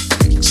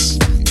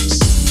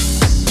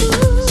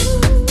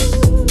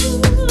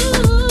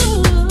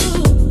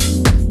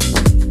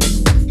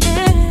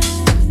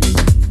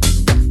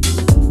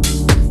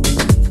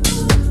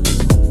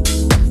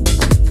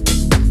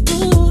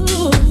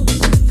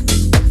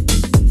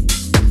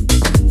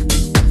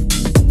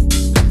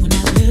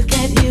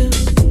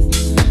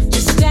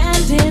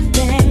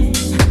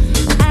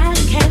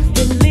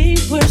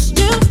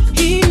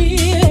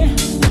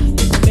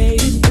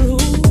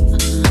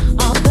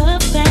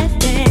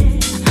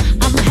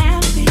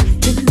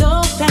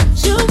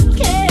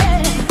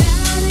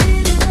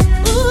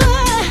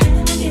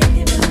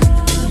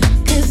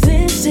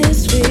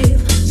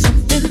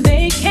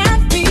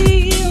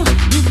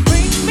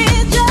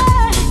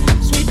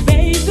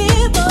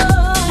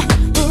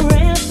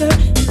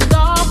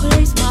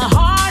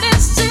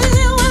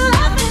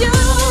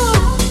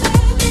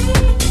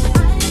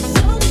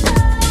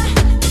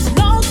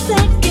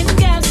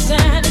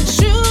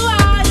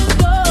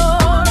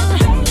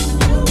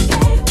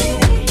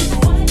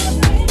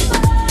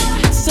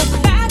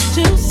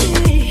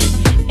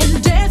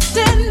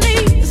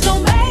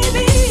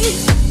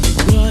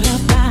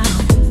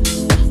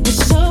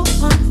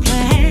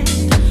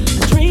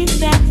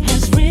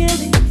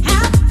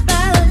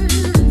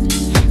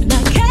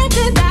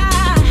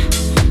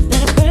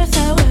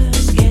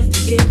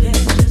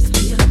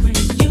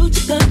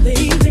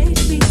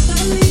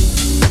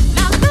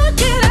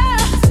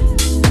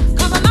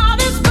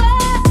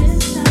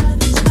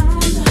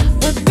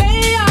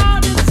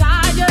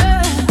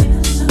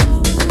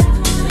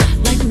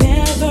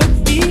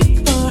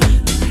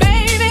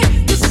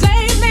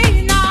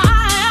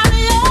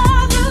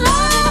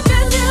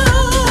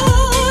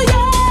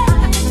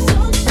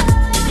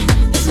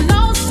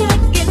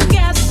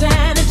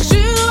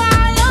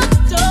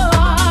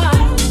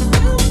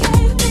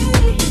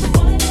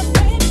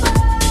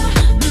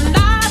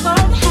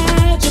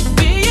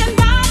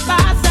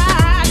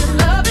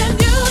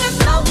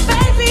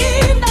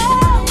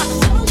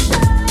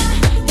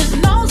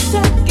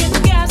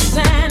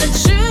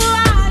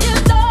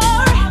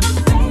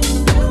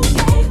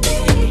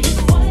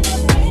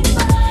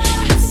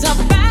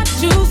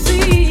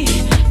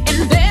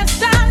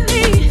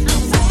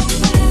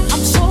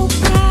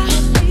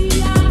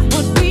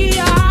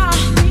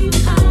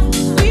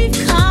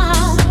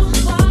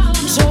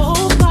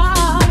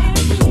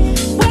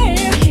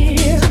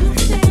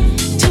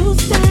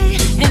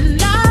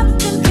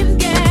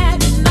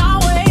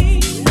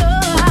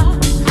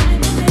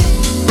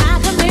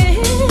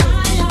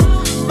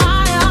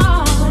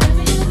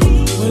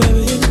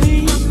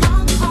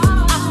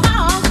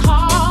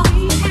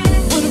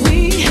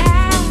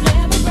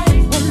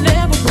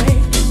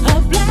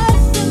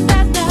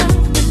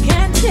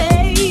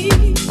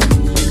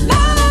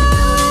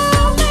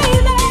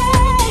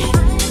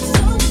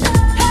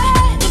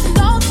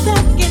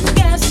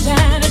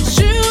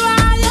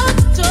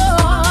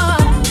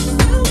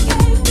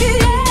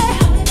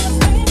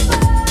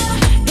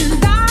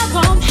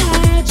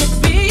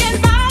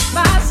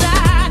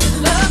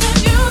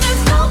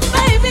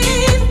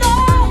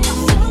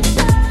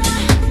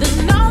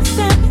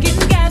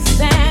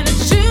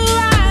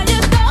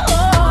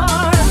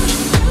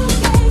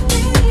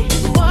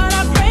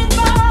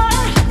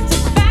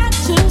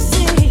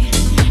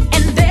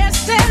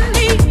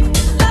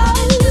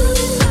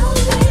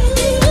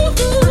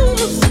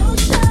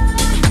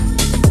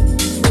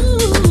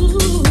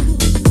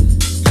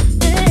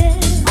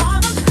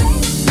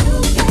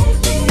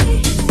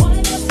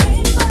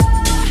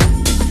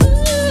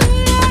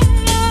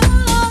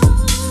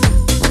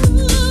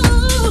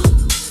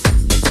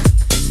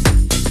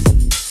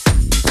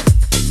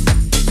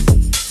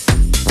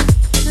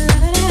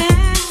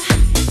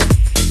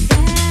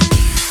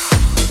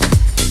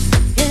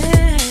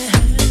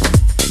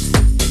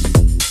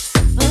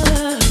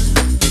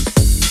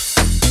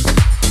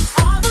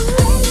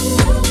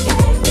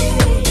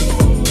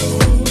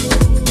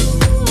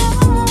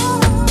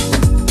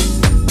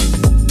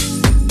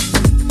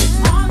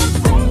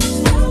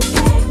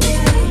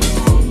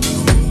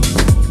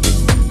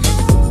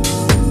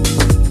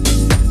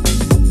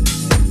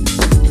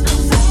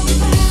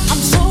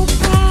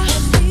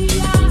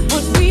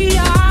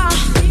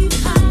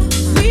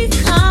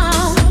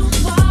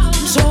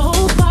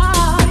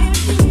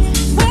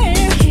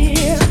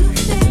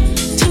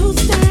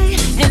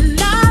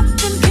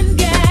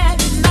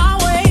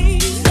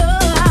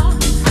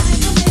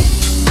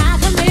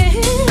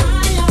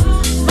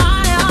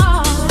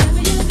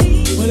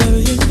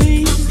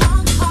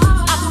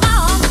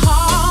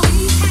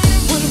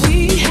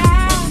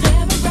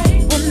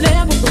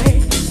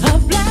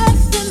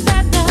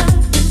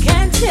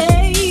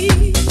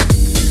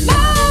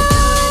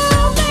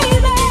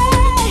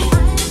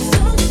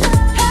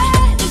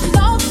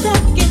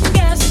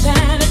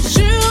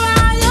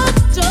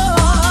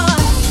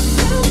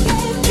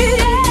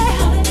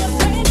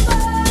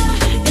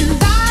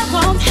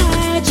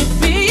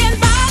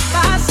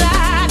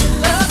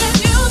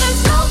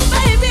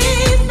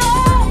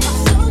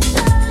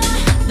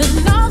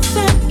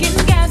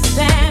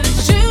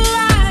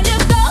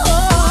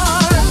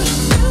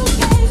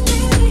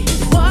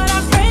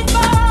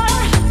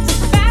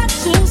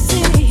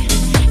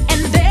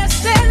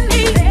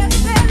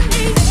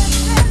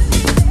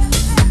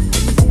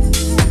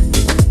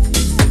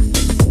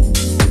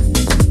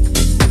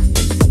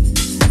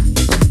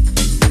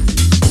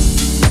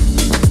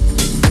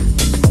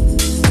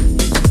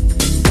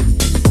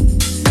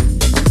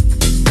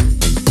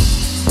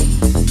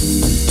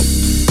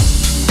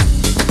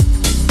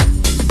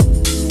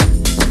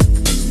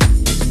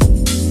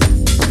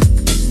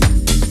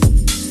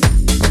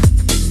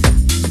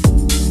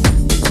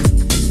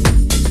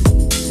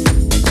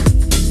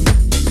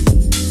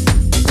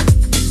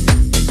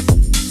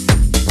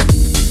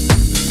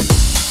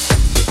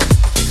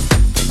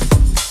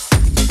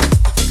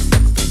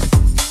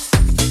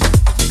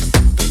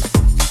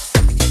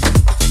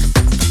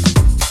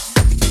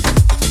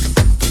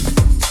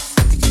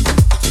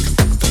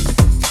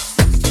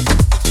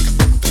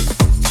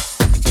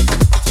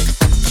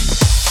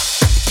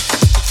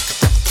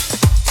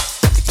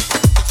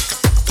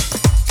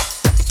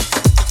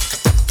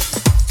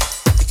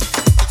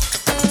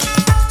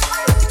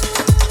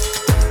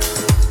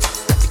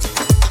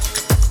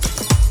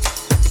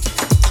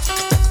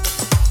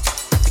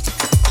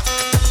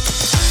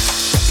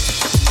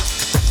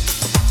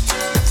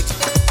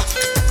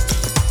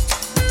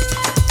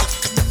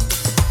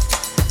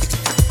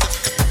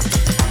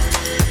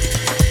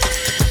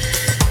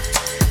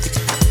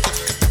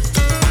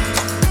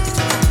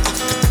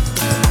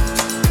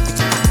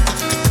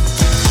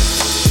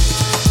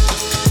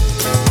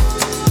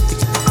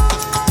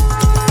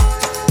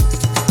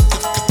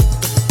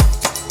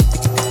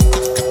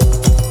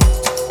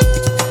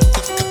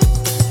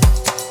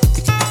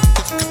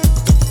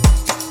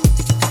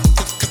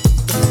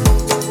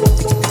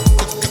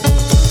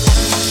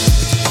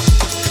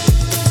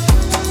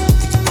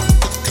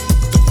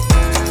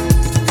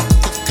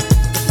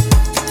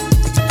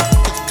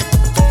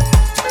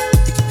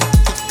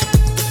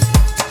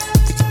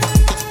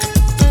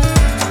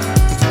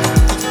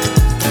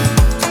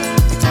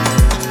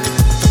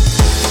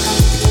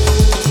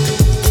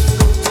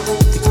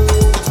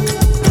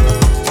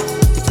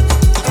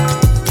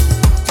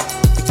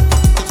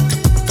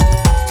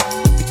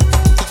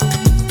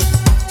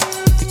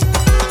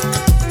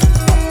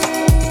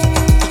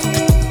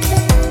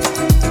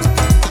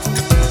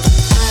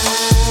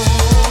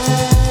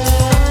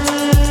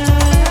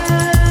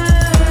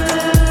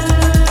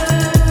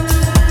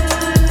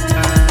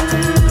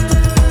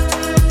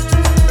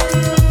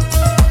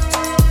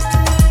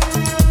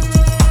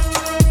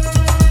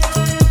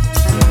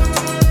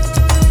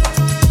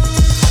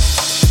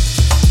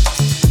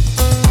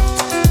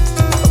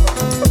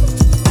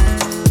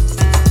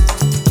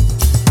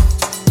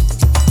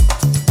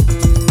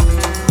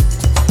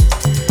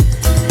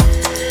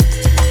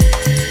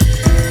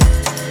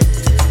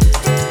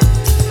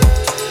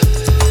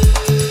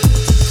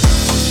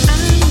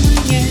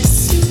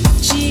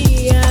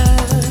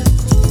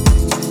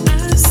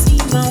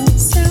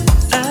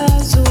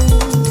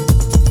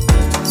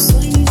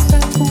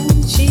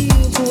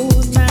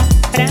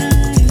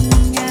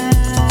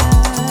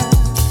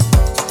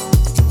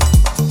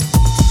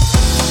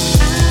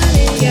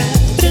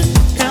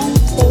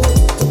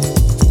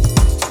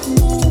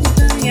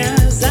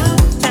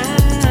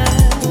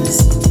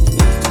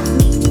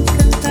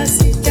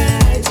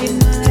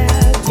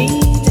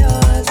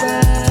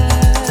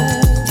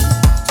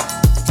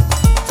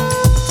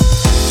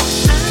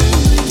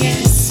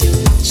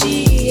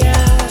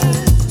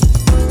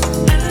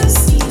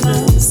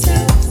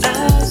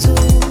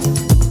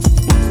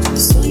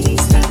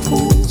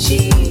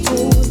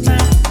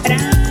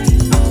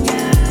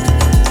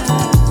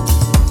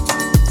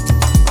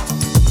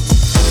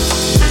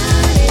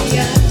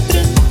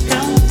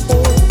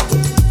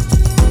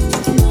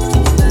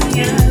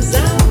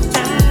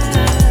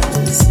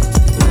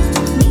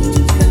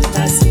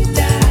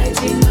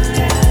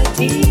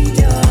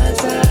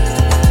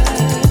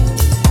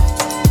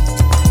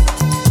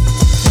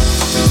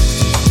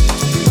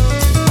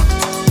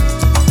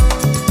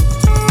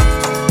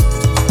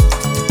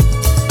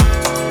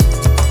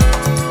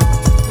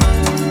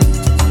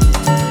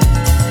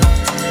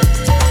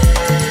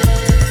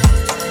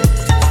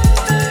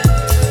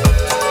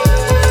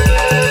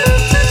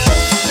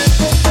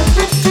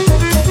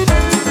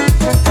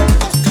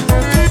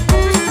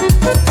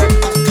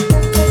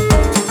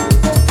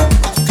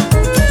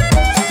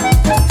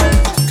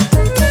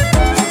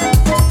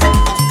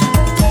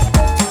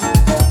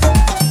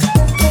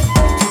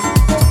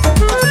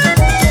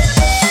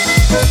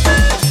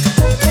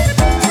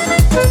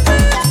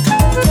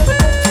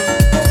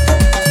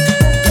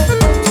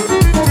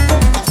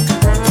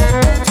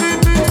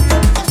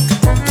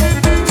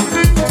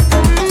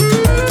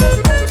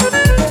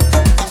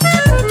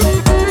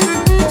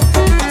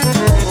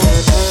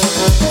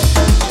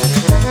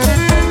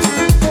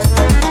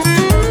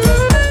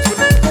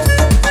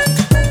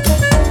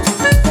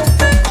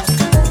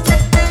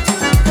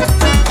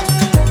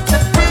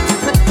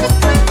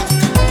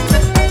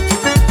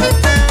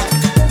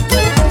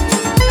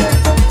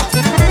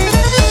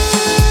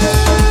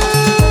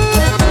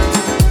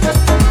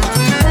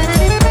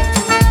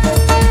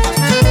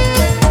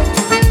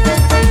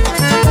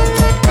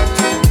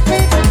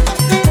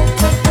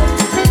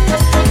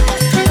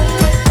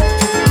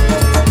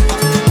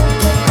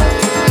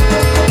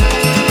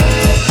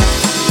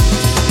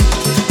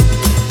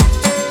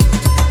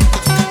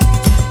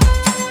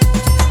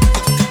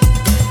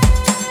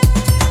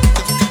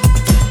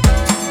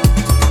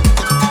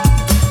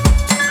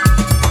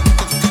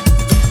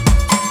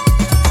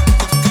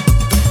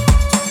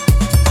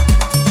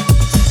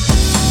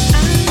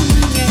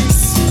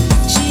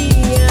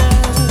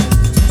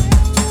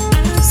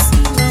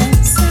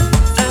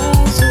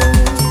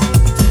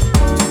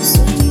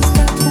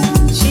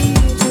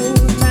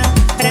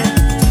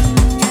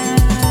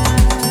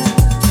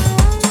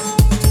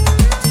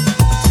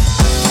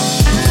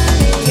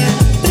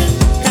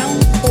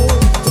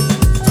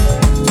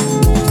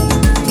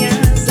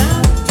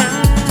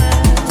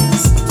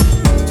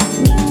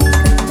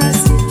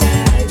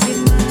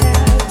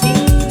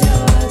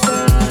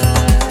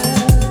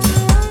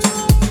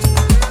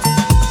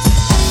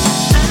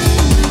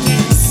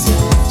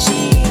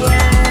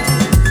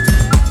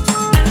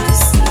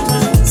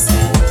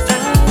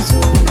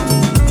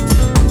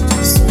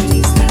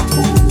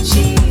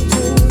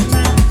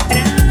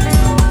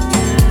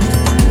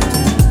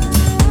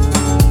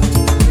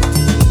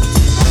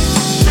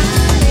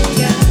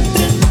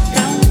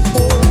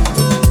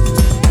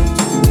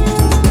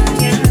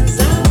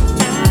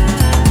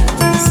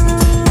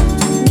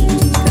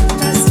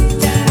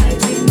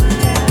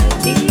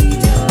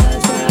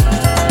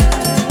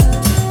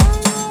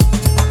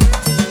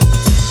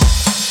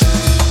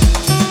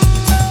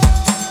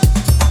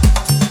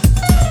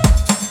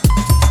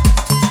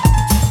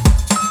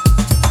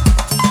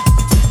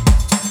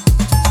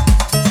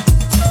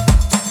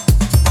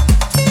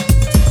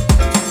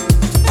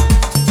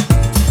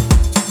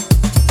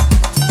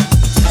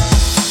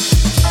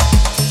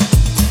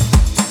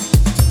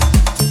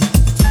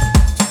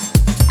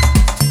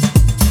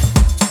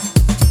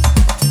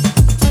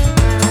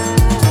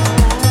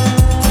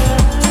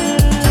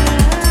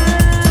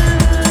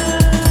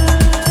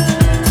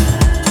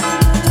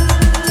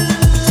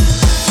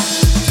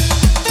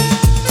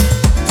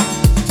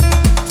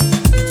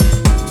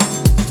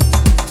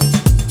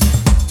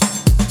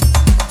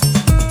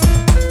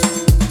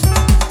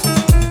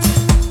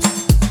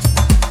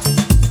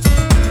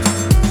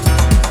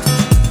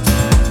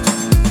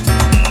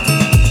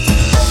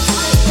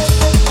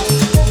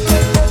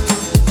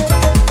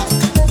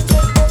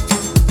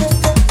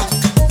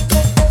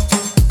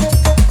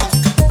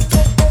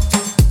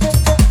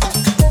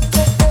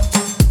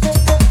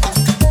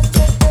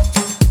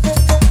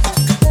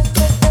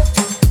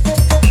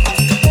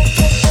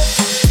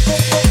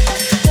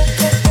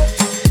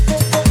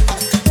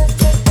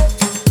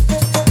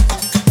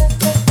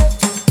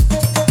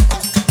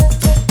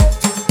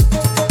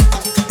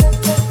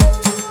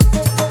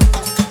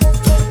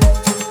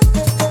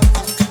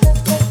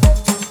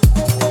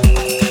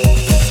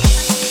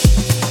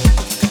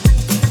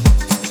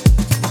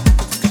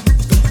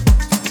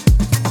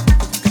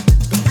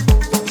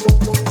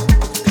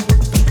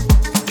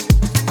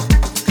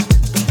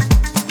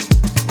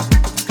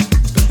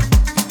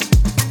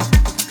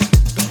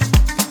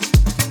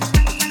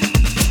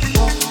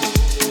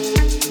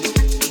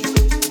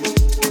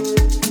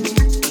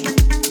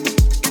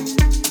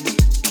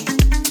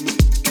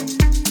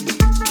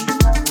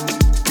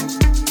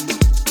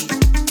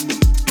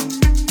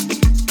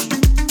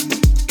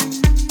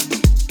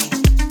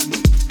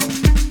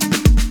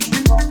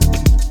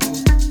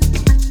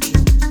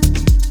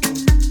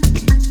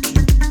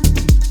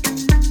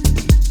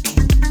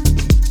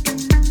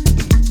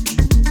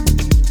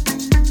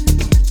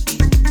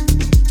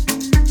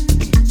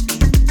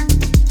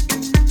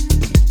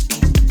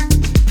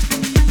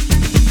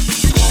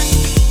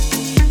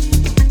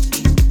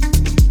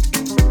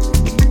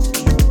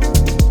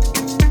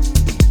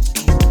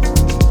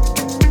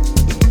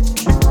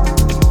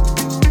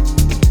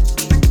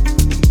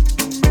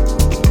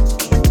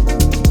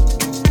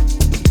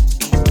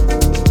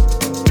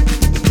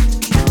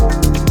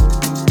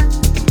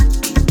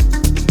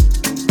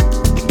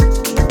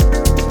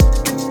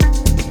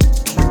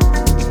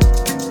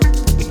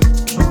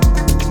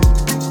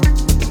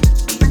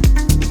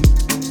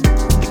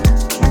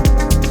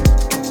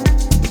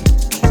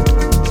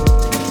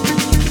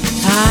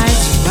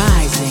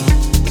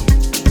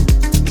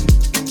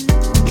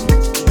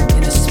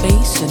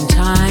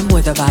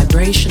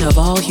 of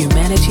all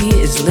humanity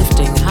is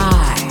lifting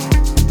high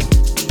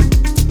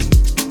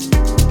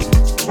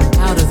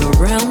out of the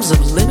realms of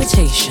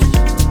limitation.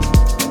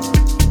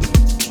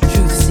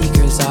 Truth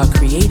seekers are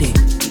creating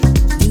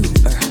new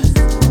earth.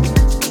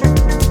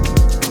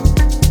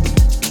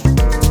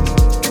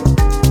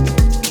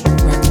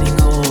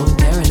 Reckoning old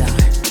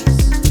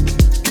paradigms.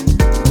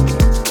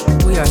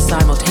 We are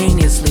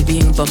simultaneously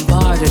being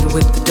bombarded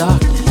with the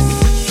darkness.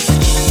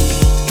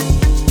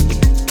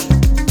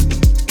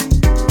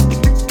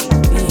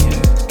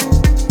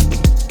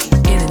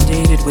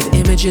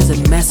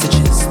 And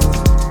messages.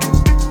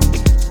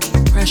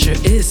 Pressure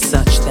is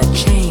such that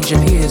change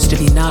appears to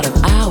be not of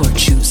our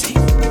choosing.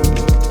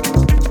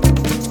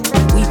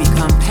 We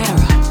become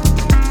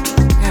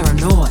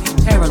paranoid,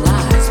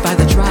 paralyzed by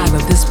the drive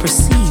of this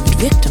perceived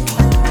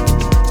victimhood,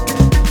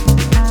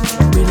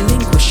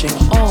 relinquishing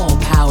all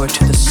power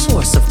to the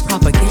source of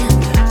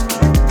propaganda.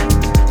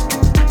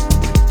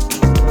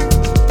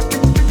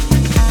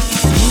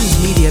 News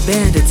media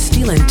bandits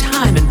stealing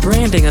time and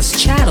branding us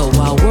chattel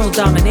while world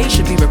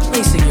domination be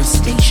replacing your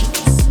stations.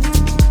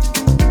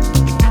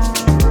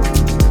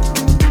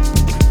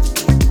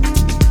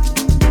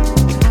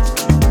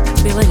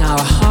 Filling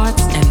our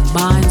hearts and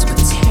minds with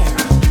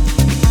terror.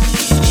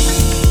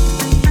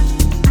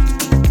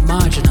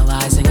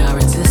 Marginalizing our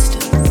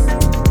existence.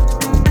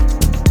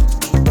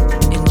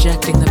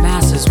 Injecting the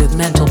masses with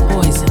mental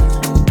poison.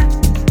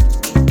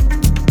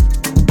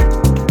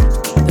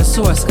 The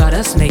source got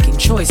us making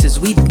choices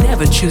we'd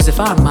never choose if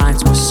our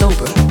minds were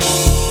sober.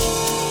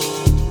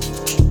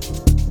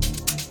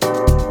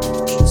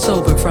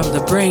 Sober from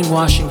the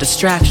brainwashing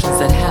distractions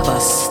that have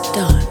us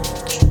stunned.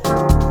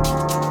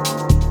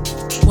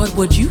 What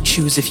would you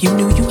choose if you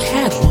knew you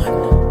had one?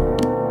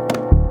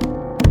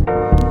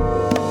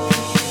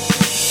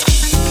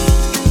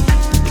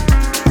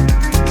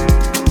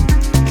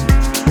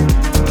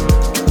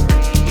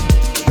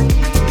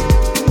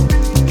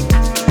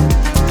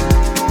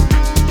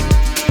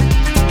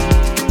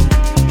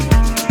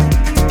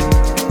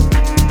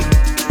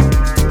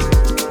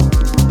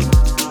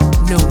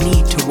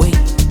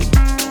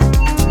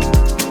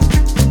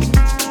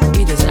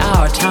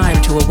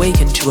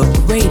 Awaken to a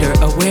greater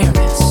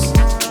awareness.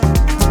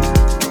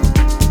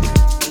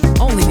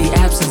 Only the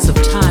absence of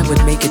time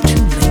would make it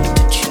too late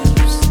to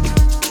choose.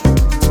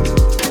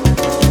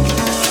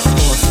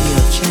 Or fear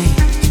of change.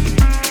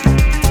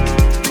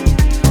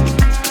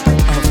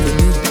 Of the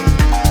new.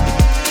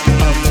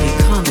 Of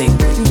becoming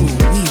who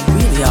we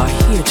really are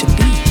here to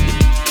be.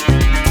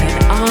 An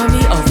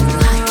army of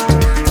light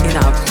in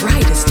our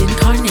brightest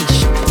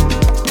incarnation.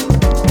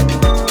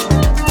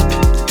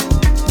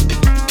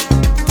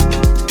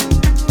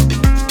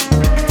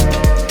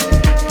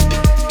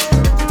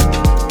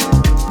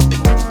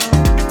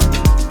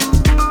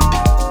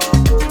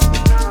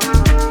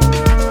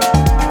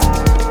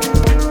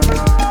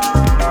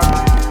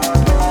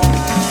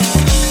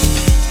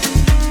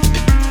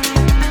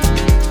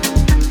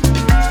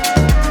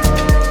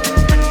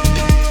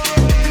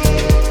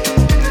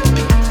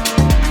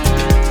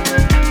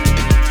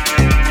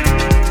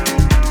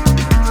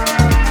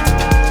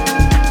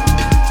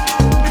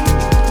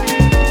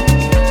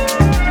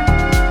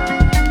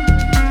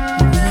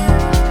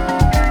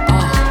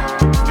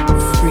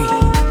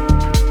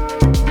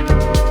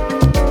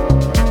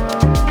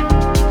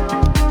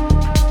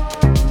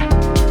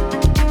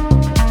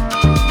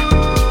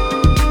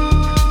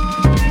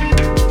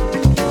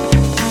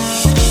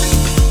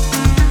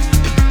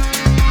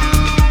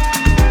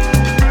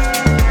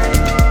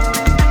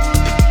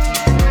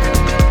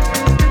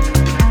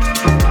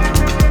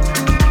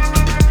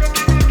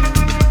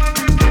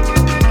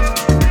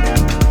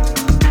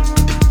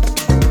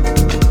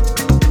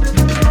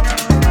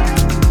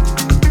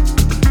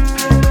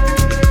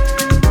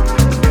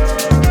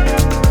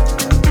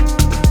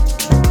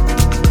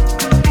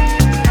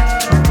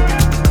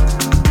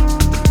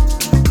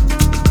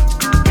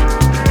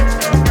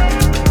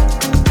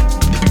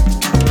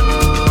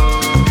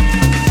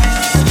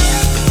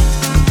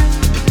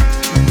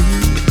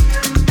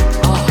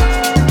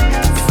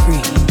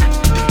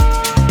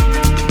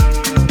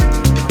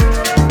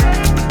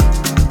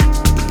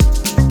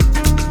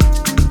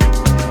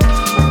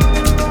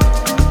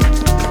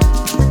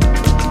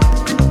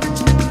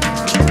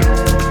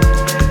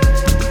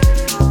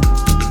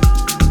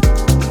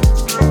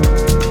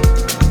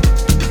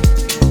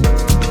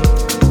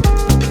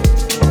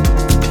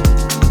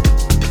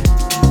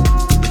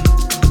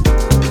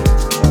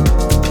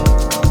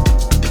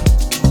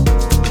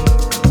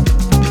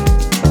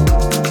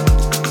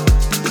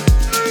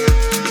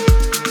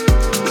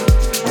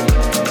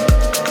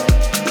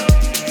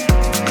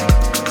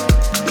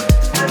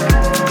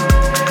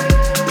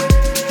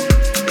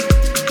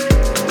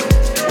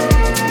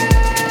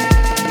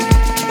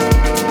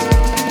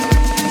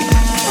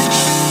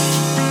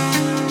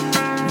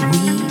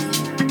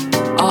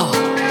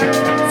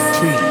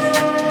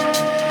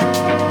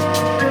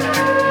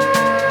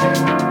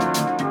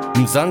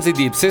 Mzansi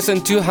Deep, session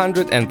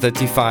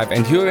 235,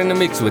 and you're in a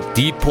mix with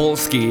Deep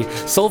Polski,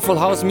 soulful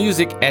house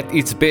music at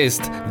its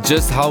best,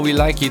 just how we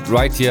like it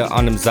right here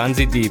on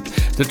Mzansi Deep.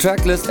 The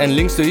track list and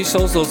links to his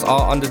socials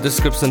are on the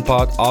description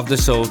part of the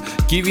show.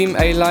 Give him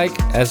a like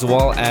as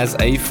well as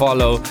a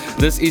follow.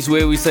 This is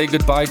where we say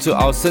goodbye to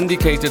our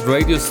syndicated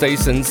radio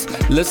stations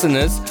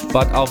listeners,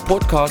 but our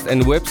podcast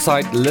and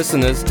website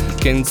listeners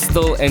can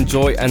still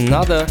enjoy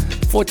another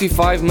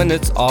 45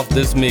 minutes of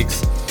this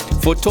mix.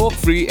 For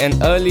talk-free and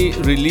early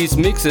release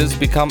mixes,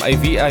 become a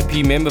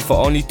VIP member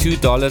for only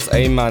 $2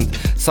 a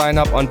month. Sign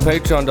up on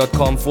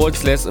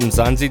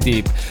patreon.com/Mzansi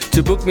Deep.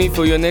 To book me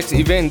for your next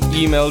event,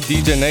 email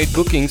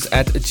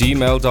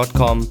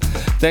djnatebookings@gmail.com.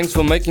 Thanks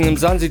for making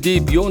Mzansi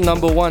Deep your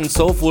number one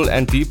soulful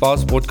and deep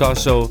house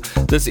podcast show.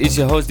 This is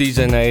your host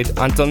DJ Nate.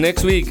 Until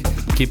next week,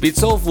 keep it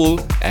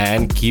soulful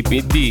and keep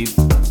it deep.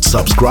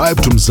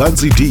 Subscribe to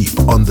Mzansi Deep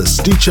on the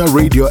Stitcher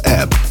Radio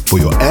app for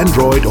your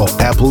Android or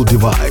Apple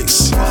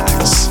device.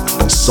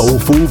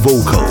 Soulful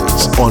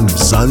vocals on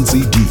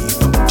Mzansi Deep.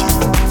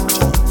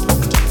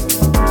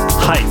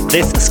 Hi,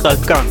 this is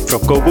Ralph Gang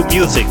from GoGo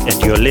Music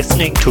and you're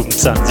listening to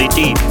Mzansi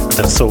Deep,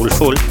 the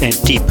soulful and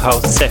deep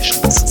house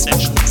sessions.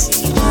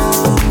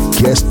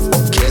 Guest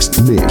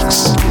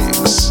mix.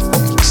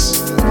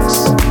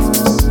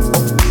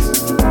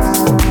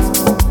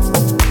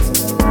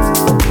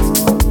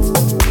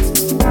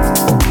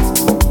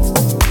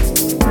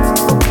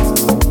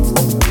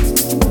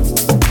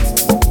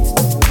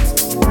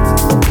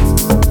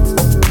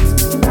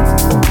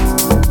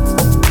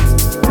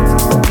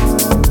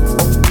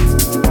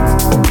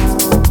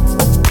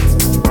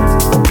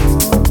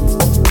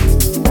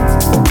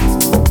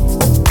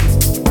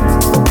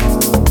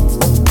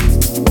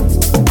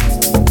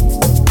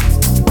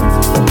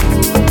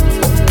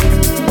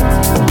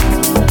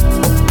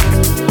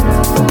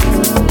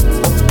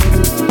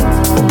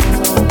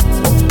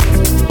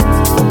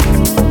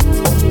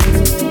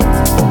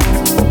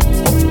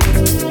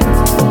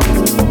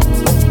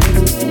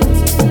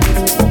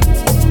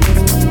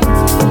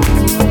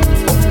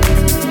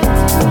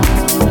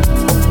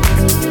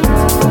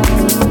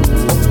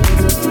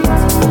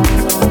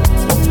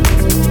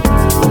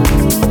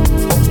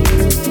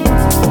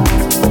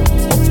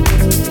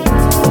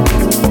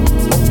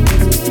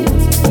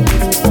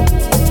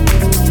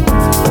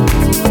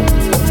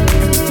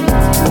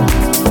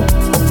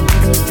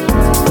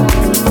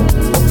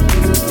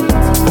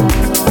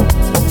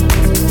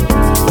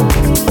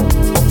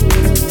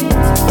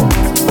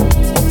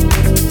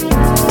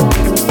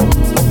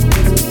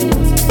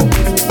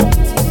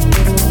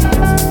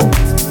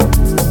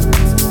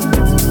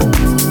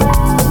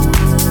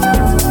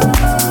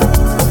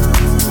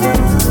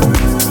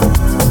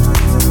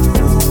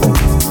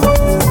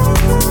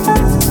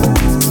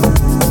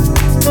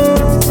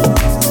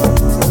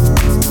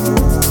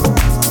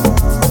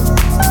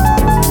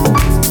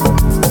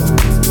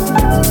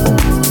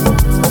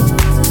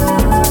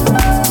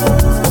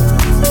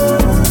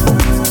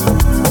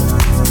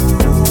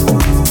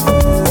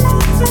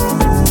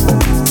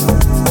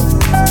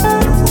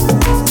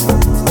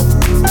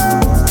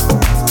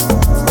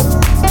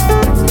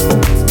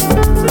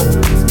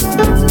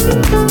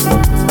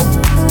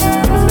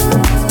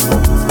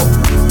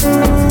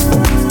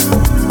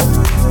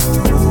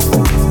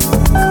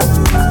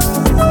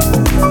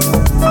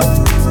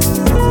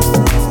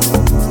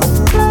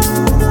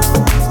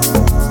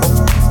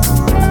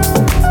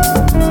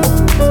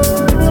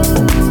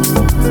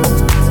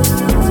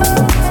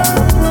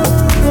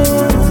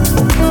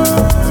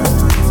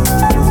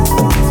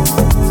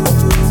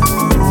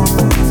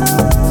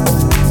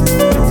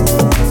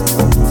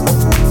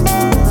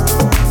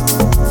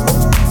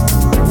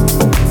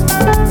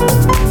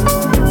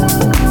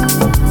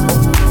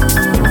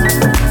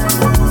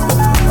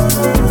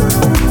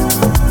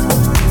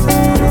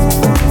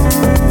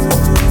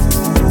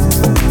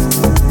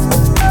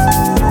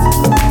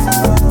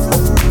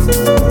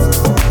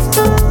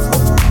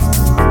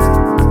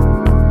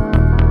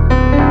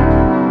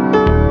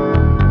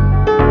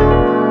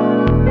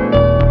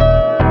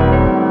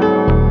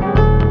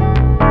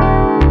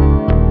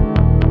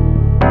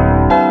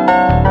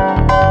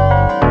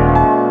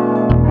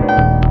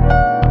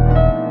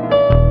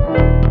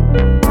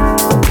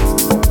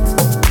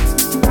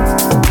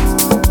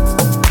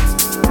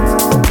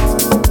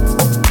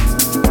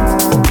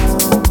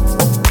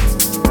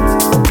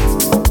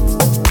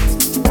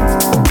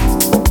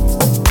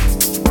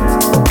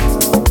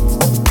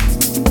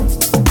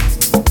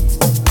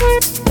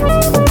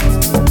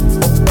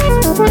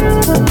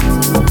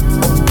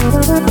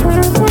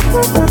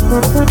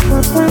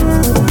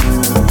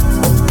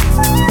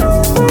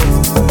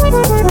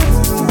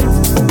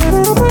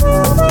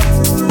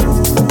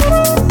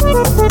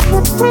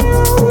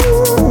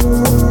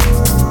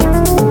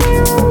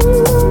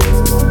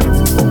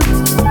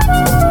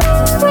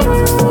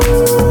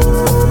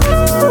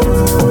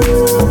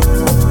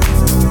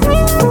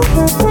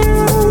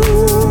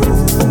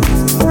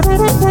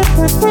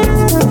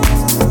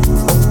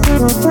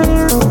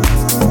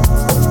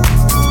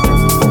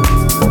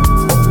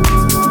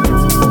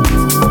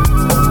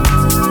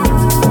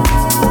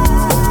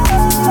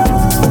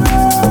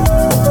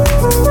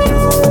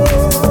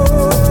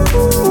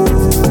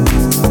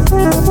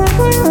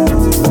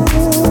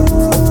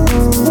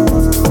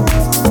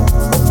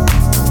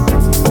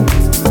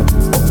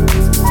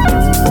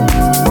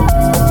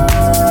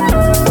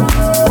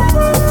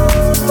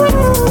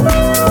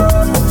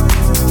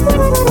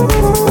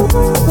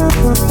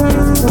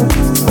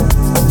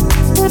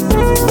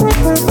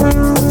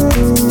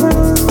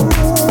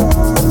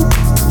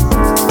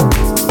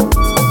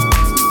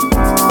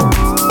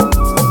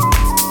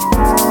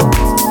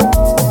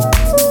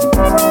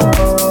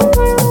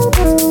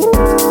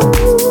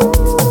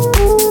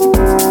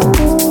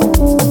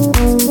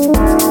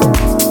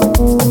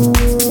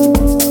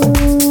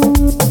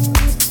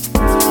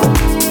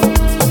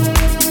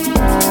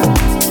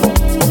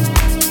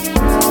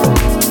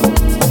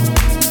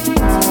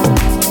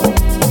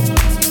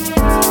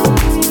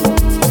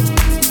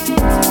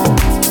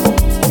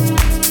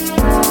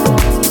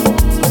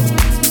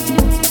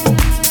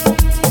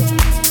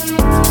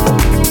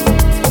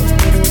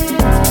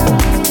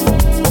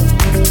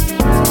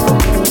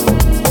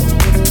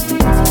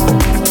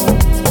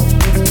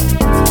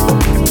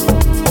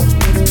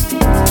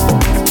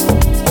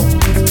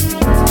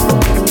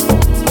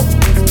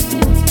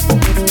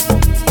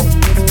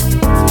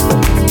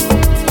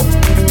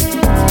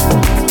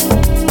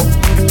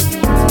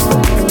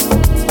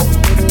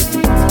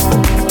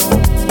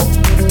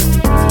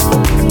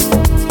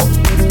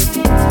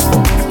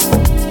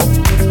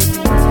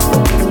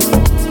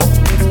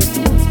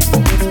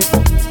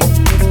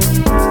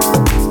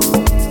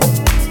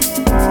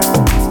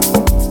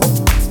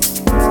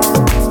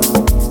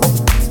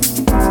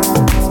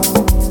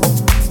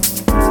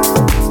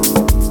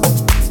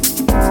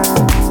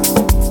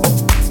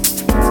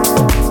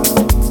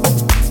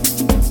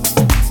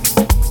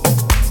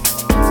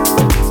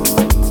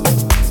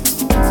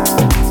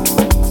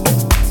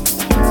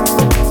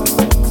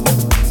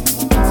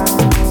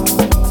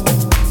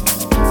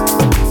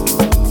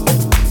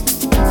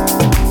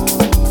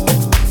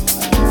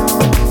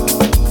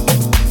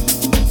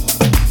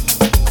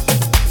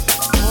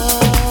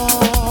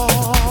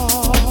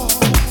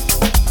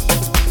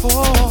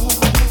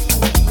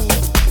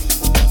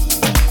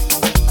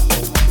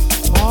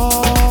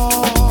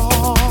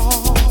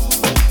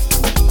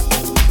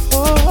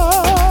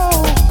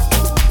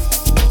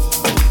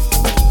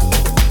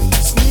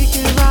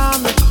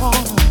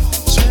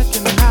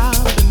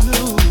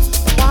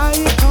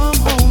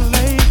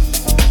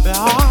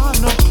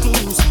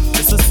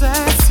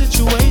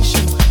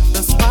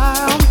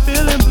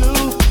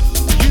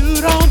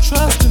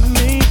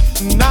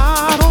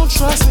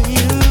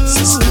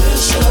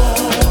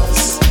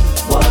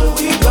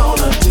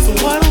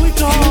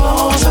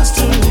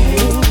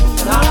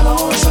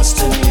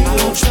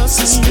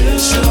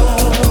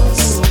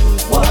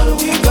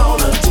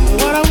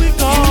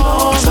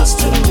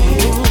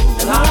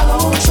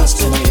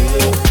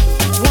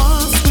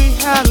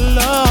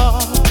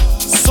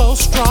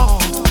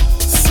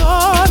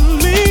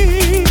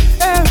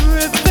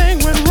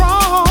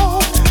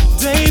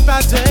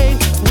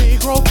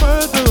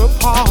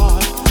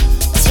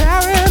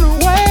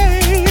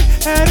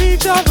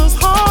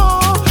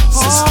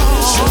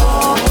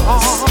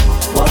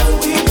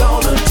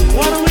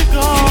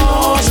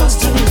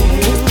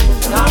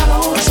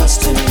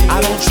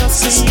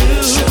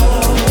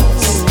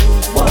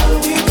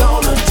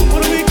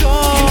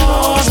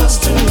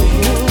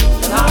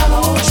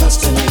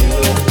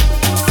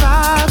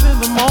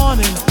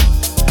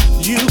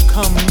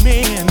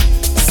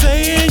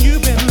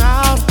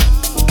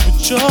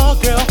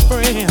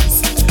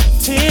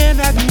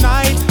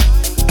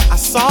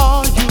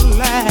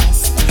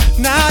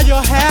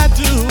 your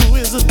hairdo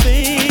is a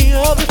thing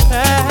of the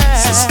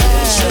past.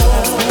 Suspicious.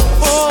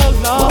 Oh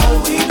Lord, what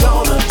are we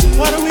gonna do?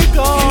 What are we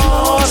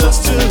gonna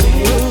do?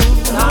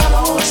 And I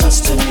don't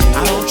trust in you.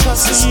 I don't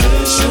trust in you.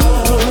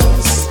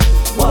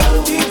 What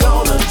are we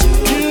gonna do?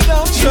 You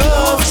don't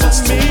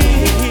trust me.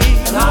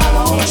 And I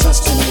don't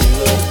trust in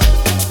you.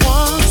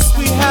 Once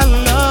we had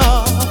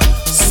love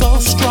so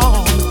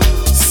strong,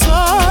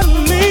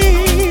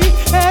 suddenly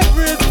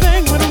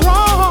everything went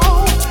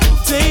wrong.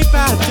 Day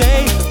by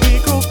day we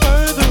grow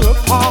further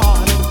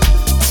apart,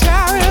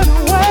 tearing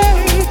away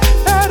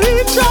at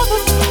each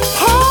other's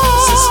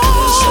hearts.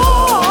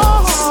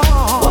 Suspicious.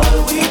 What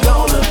are we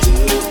gonna do?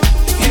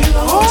 You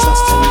don't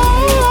trust in me,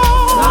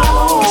 and I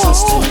don't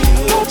trust in you.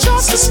 Don't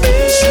trust in me.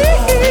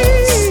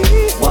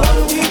 What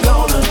are we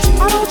gonna do?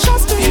 I don't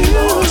trust in you. You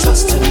don't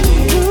trust in me,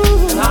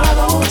 and I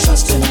don't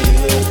trust in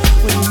you.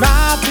 When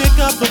I pick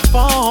up the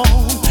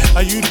phone,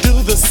 you do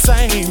the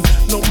same.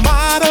 No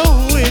matter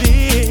who it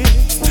is,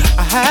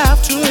 I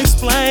have to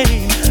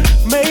explain.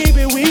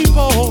 Maybe we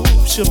both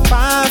should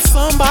find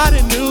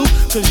somebody new.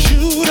 'Cause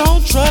you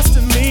don't trust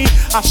in me,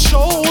 I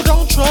sure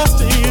don't trust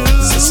in you.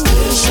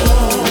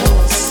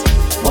 Suspicious.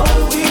 What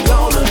are we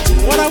gonna do?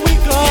 What are we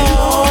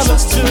gonna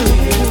do?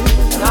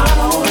 And I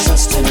don't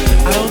trust in you.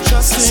 I don't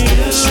trust in you.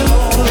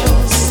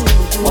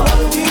 What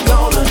are we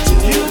gonna do?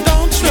 You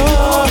don't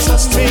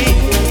trust me.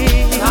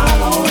 And I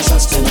don't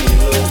trust in you.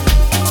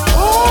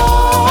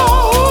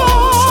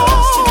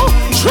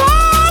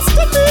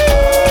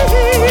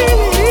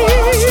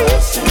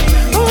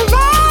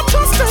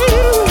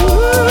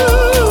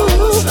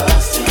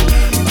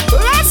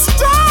 Let's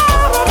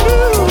start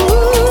anew.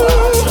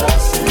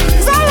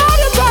 'Cause I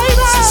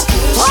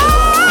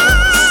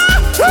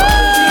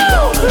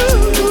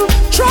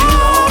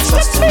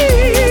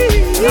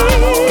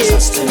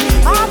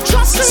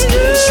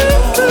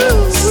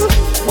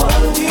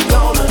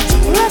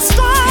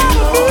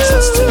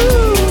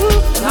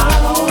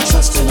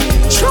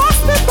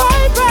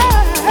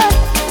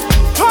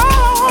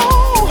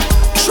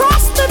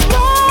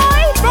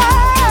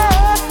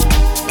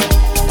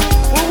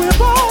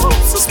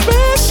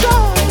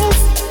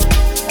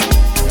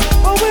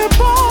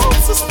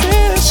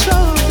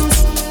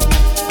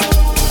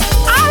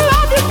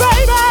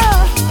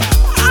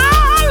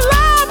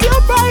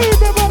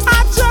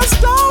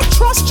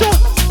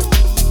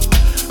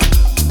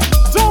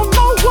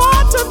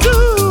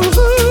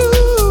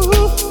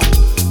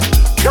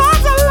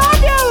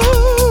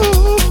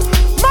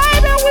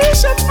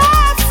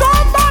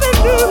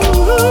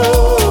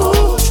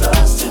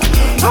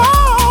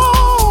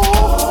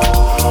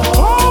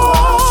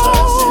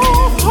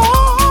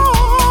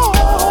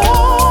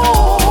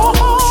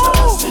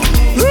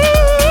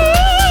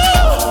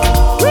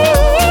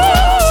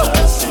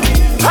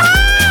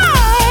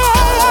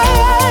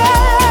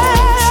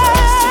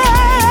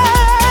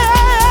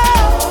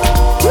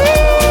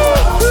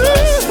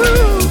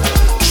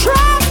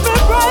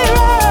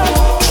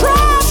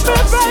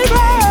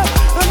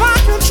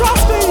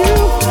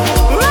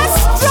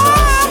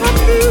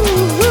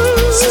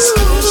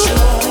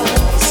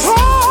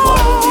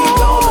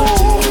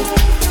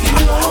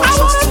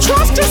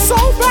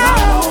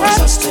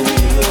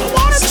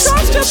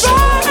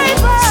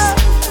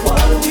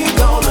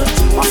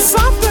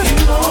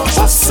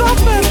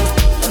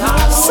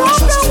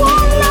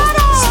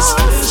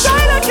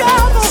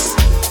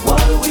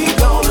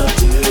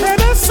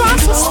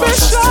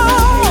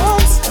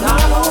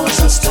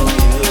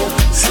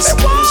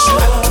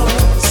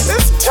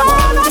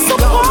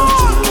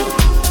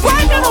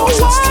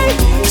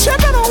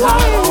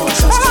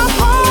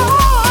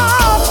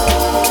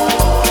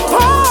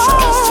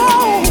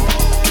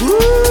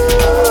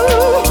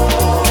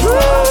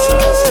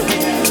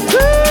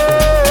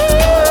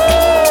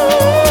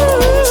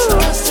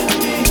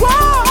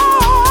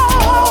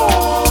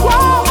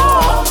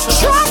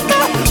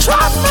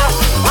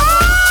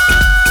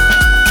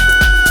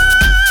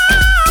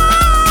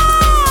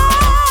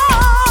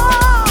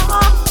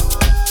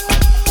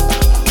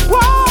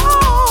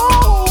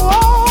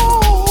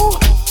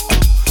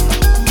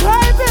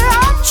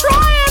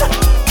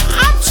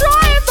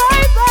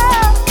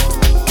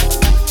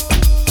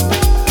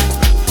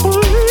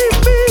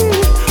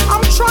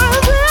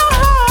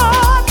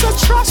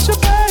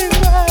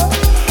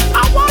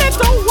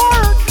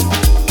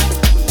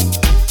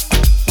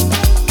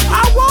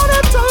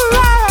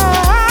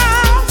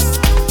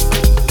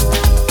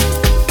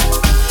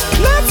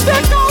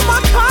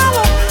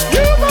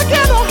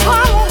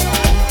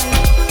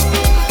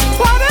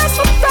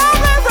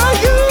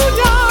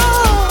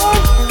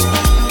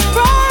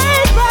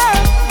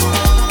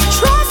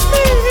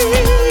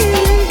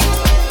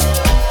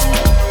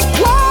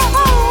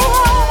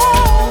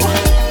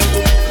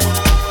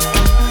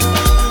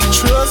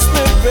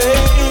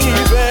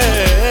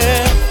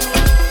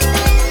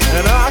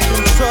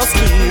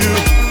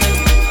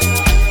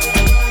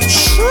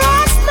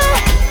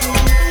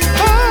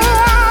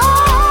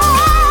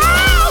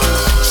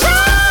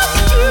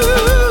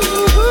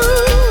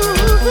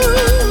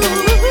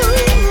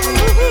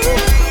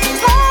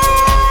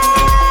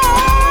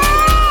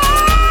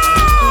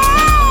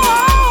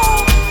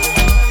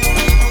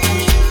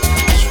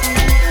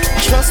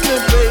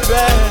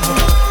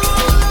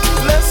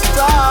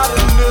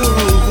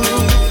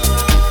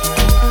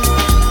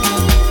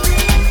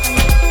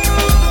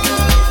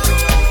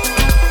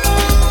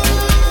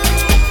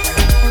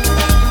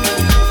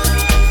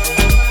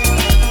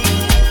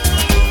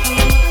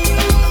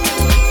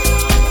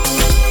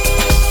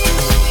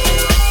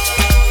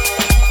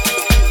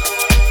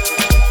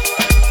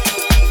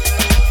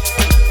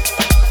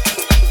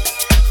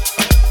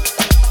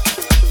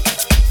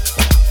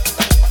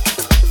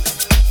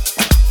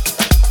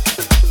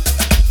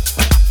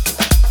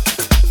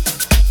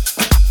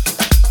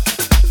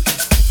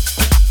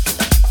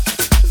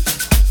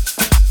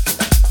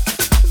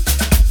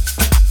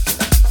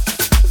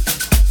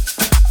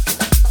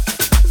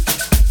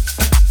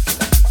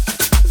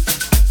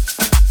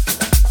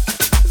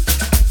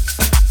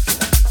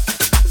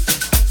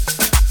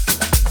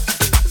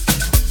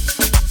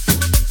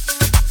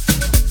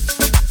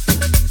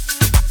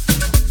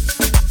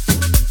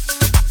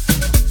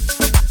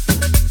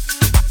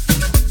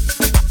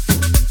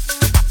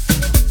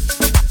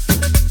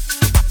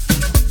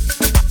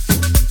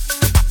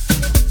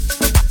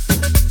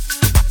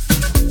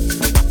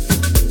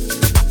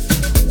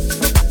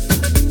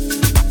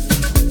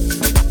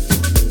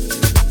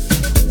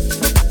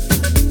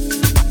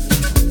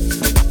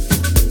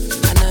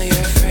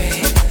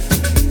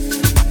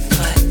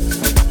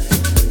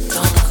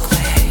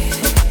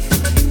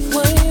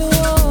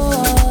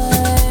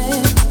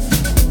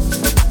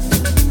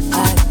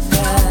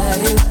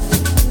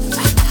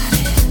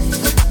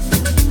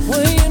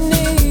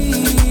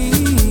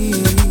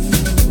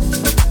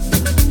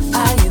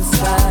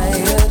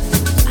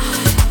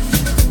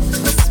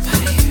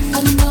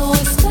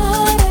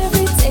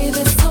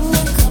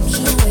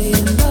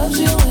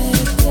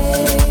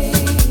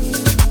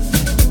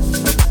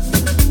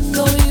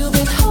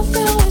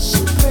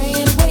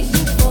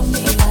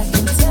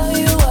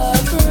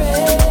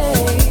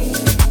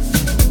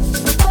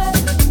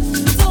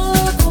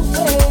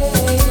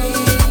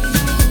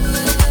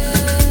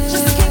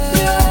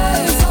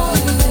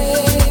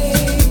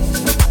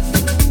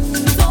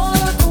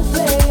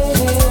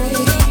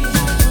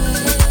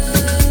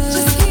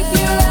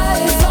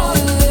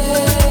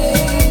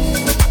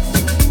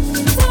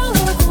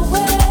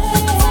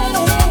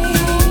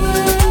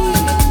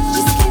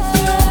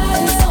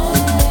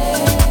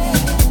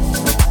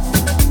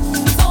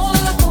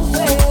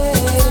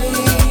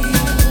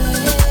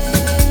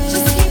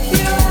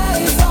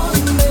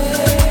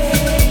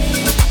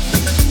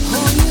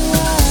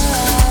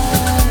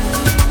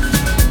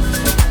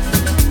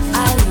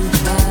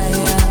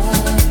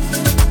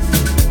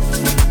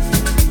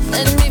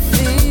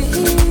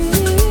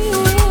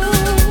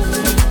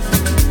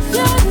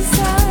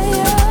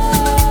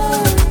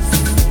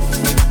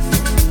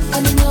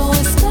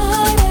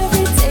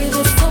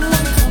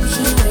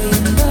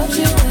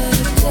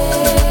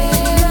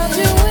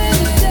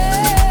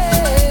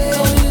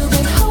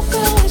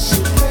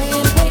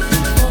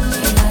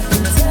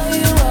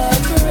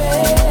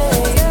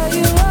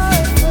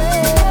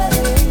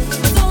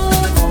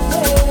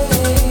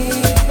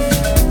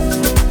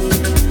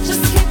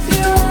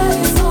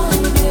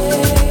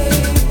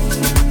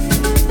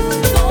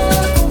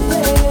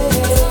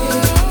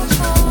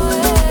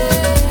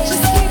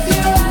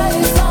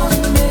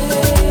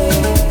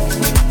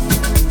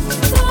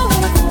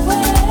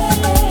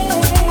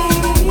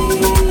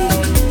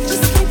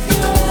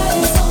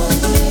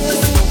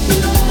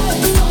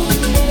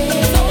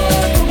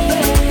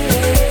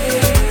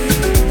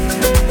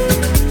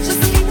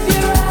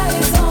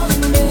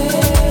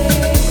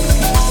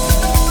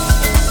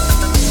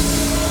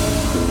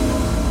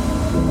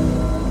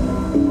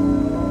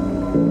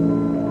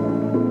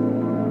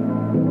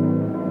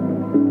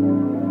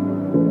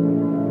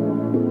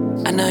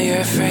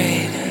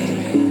afraid,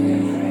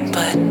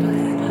 but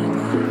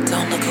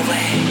don't look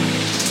away.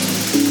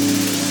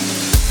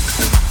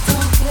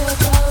 Don't care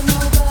about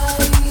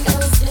nobody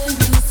else in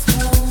this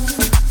room.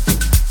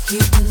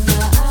 Keeping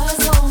my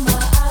eyes on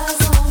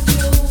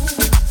you.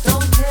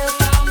 Don't care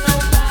about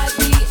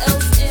nobody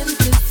else in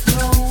this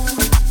room.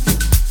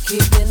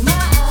 Keeping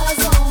my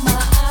eyes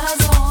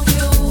on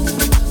you.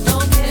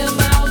 Don't care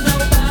about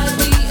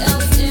nobody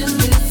else in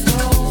this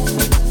room.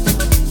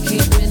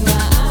 Keeping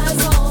my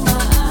eyes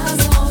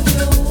on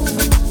you.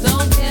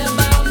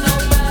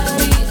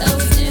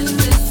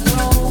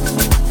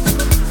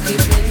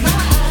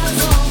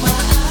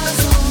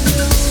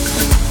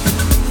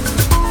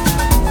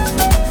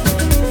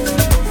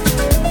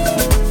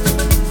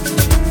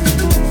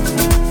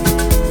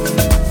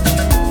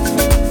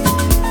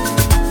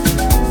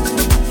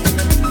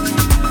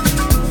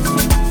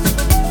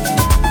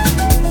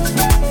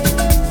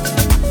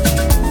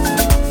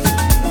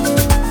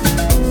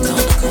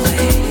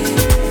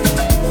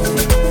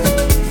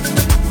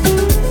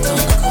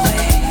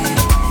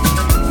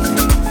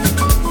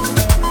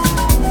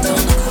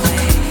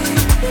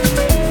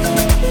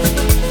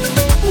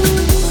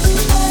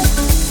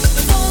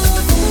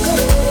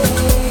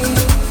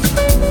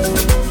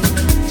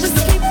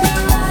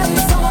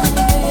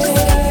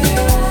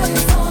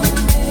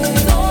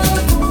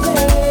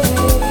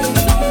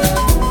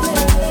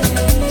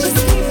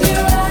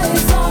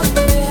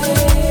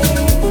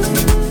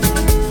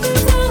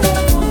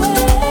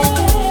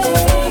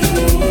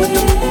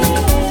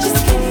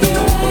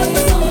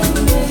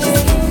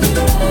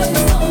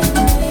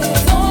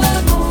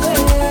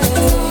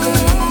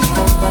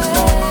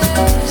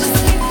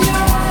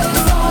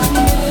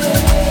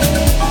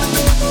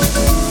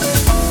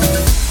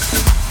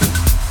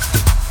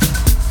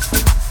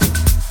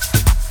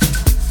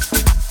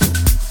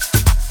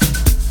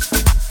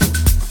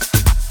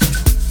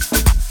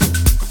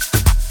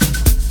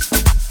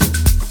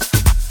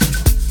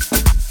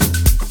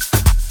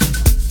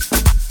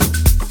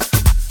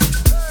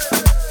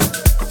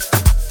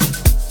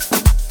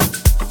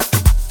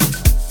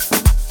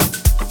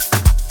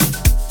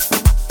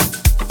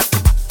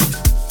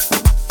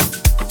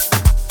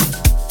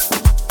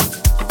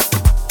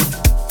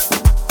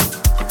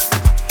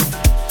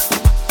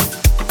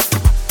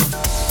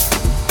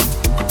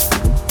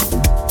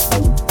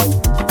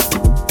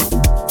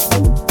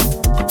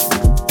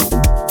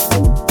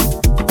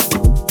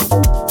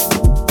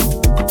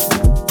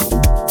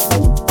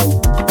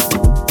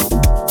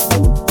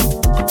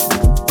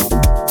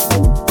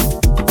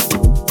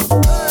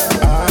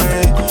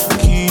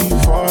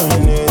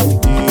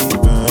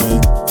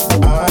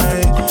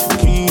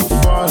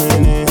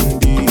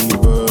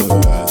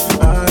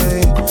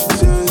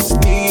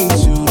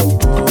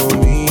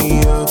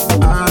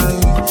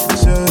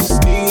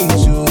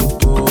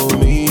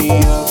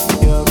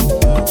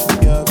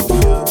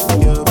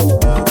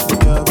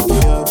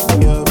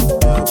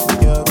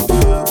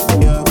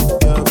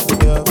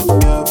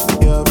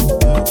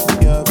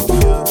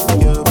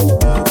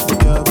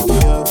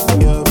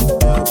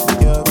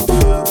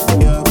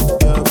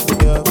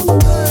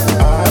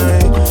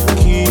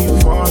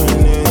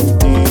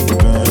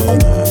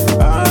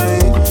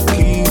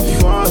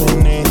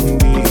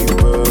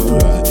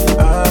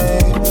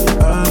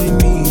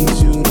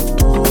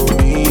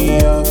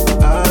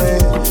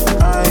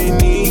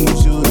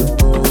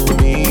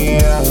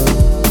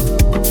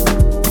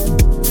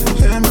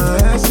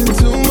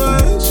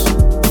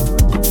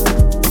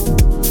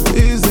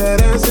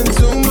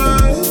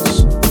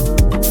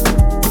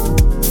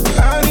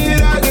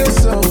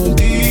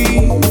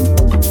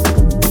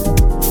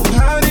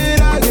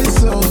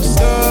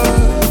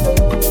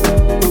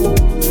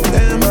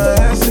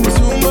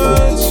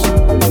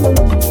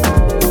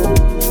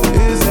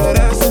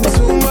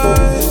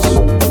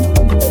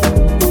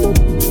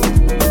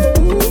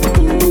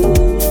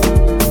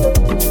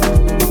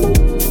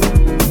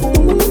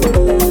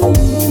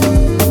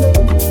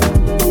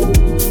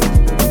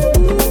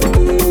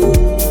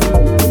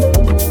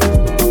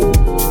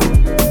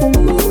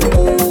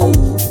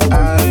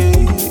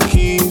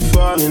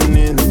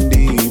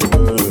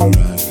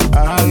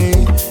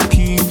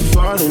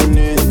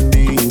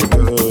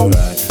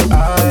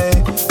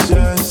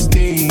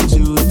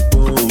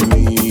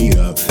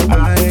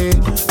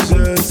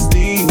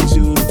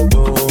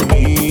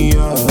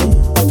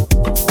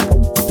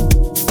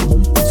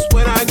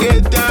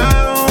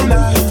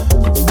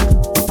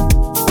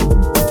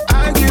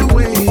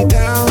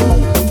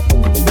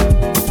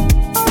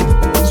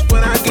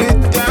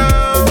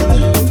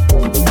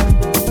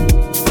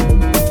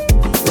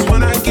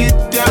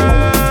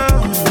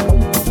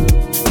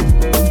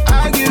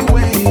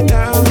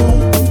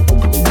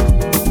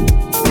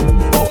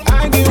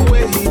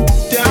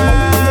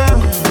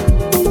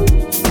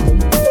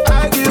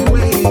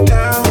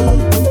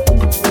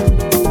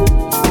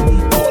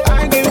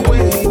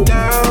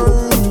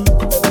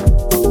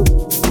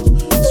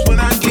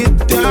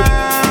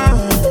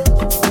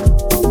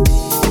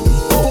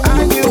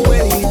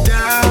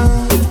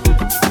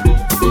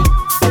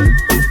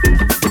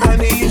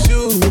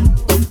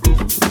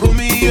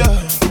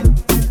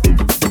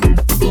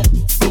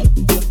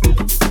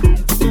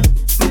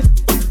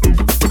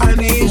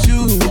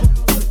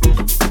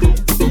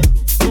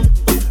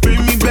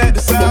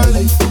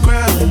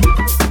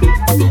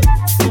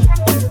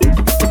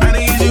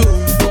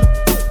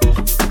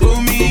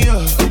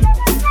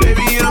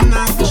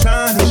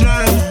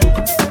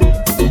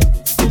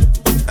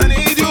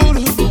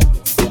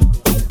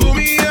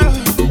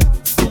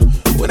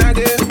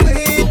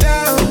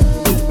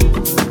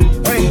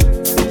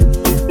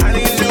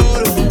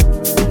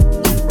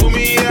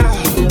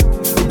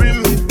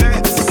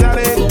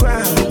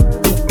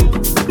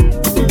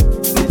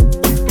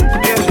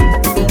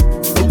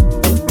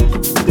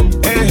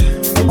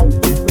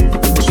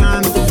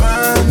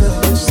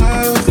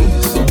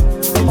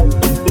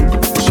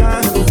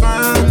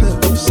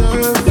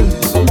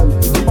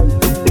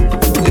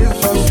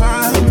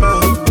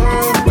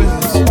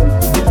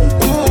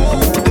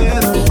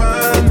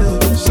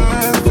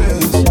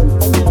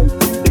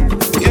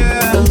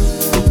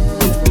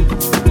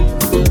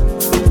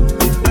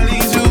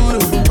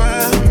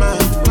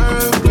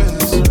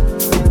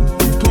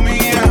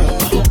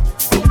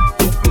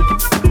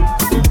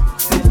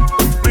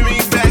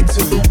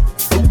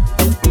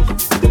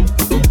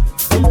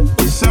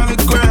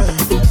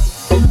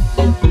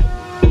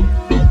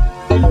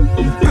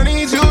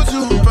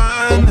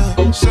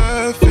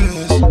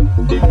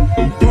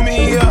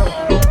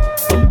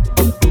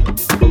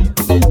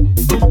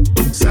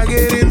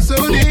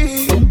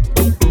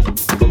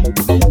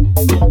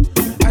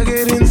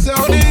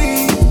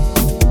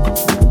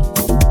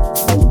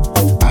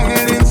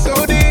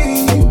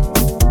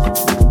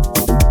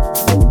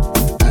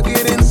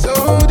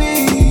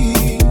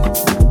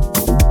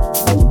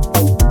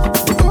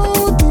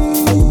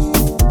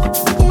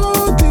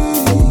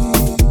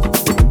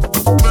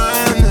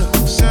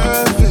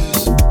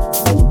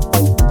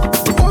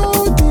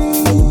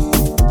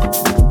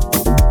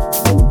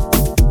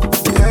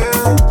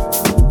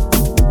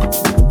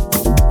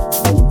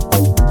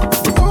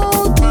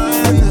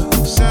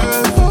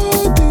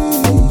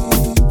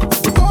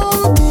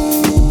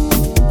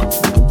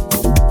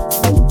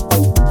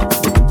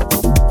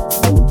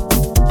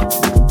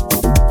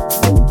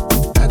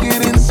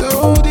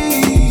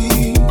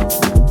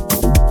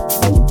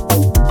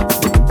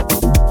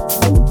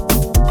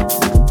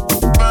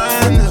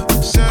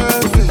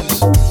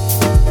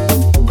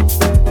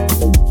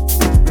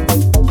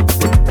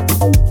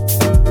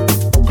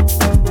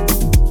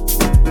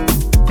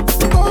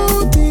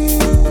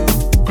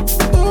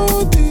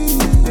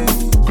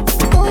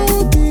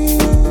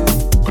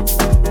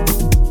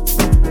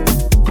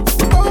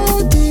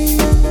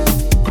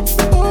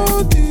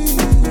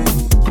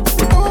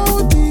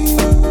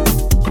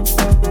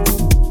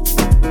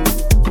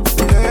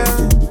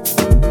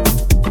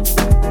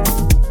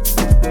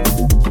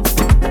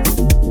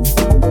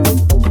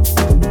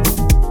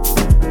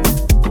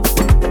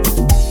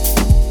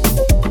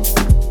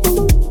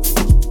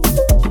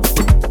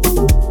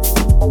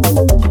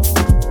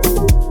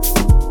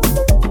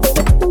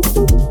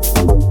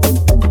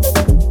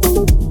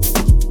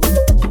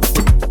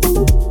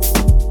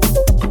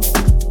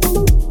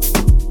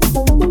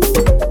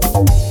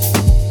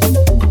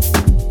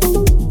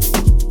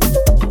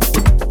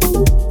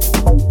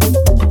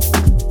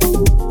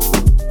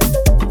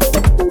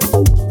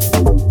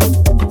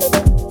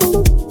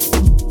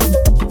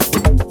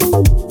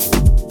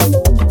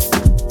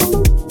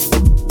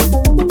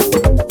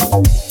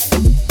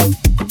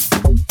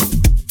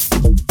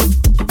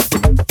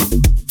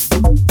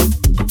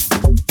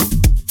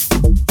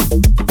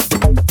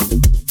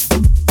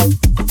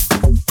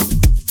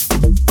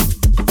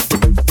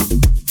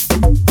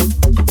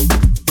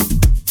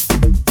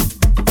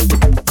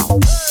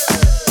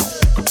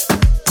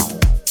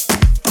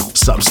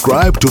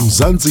 Subscribe to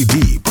Mzansi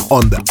Deep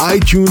on the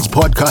iTunes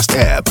podcast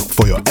app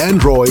for your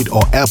Android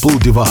or Apple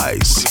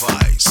device.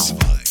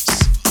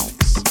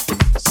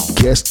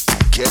 Guest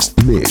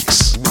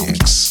mix.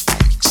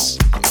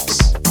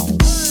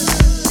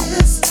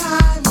 This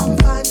time I'm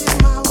finding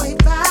my way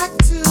back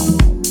to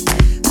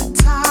the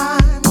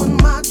time when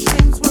my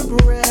dreams were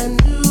brand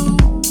new.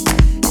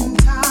 In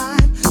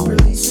time,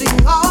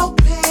 releasing all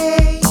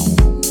pain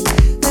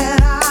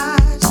that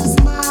I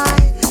just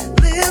might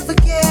live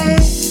again.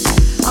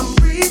 I'm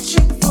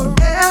reaching for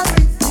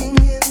everything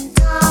in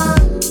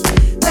time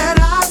that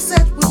I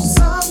said would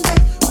someday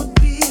would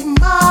be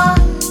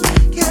mine.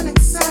 Can't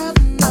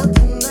accept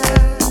nothing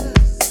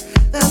less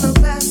than the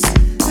best.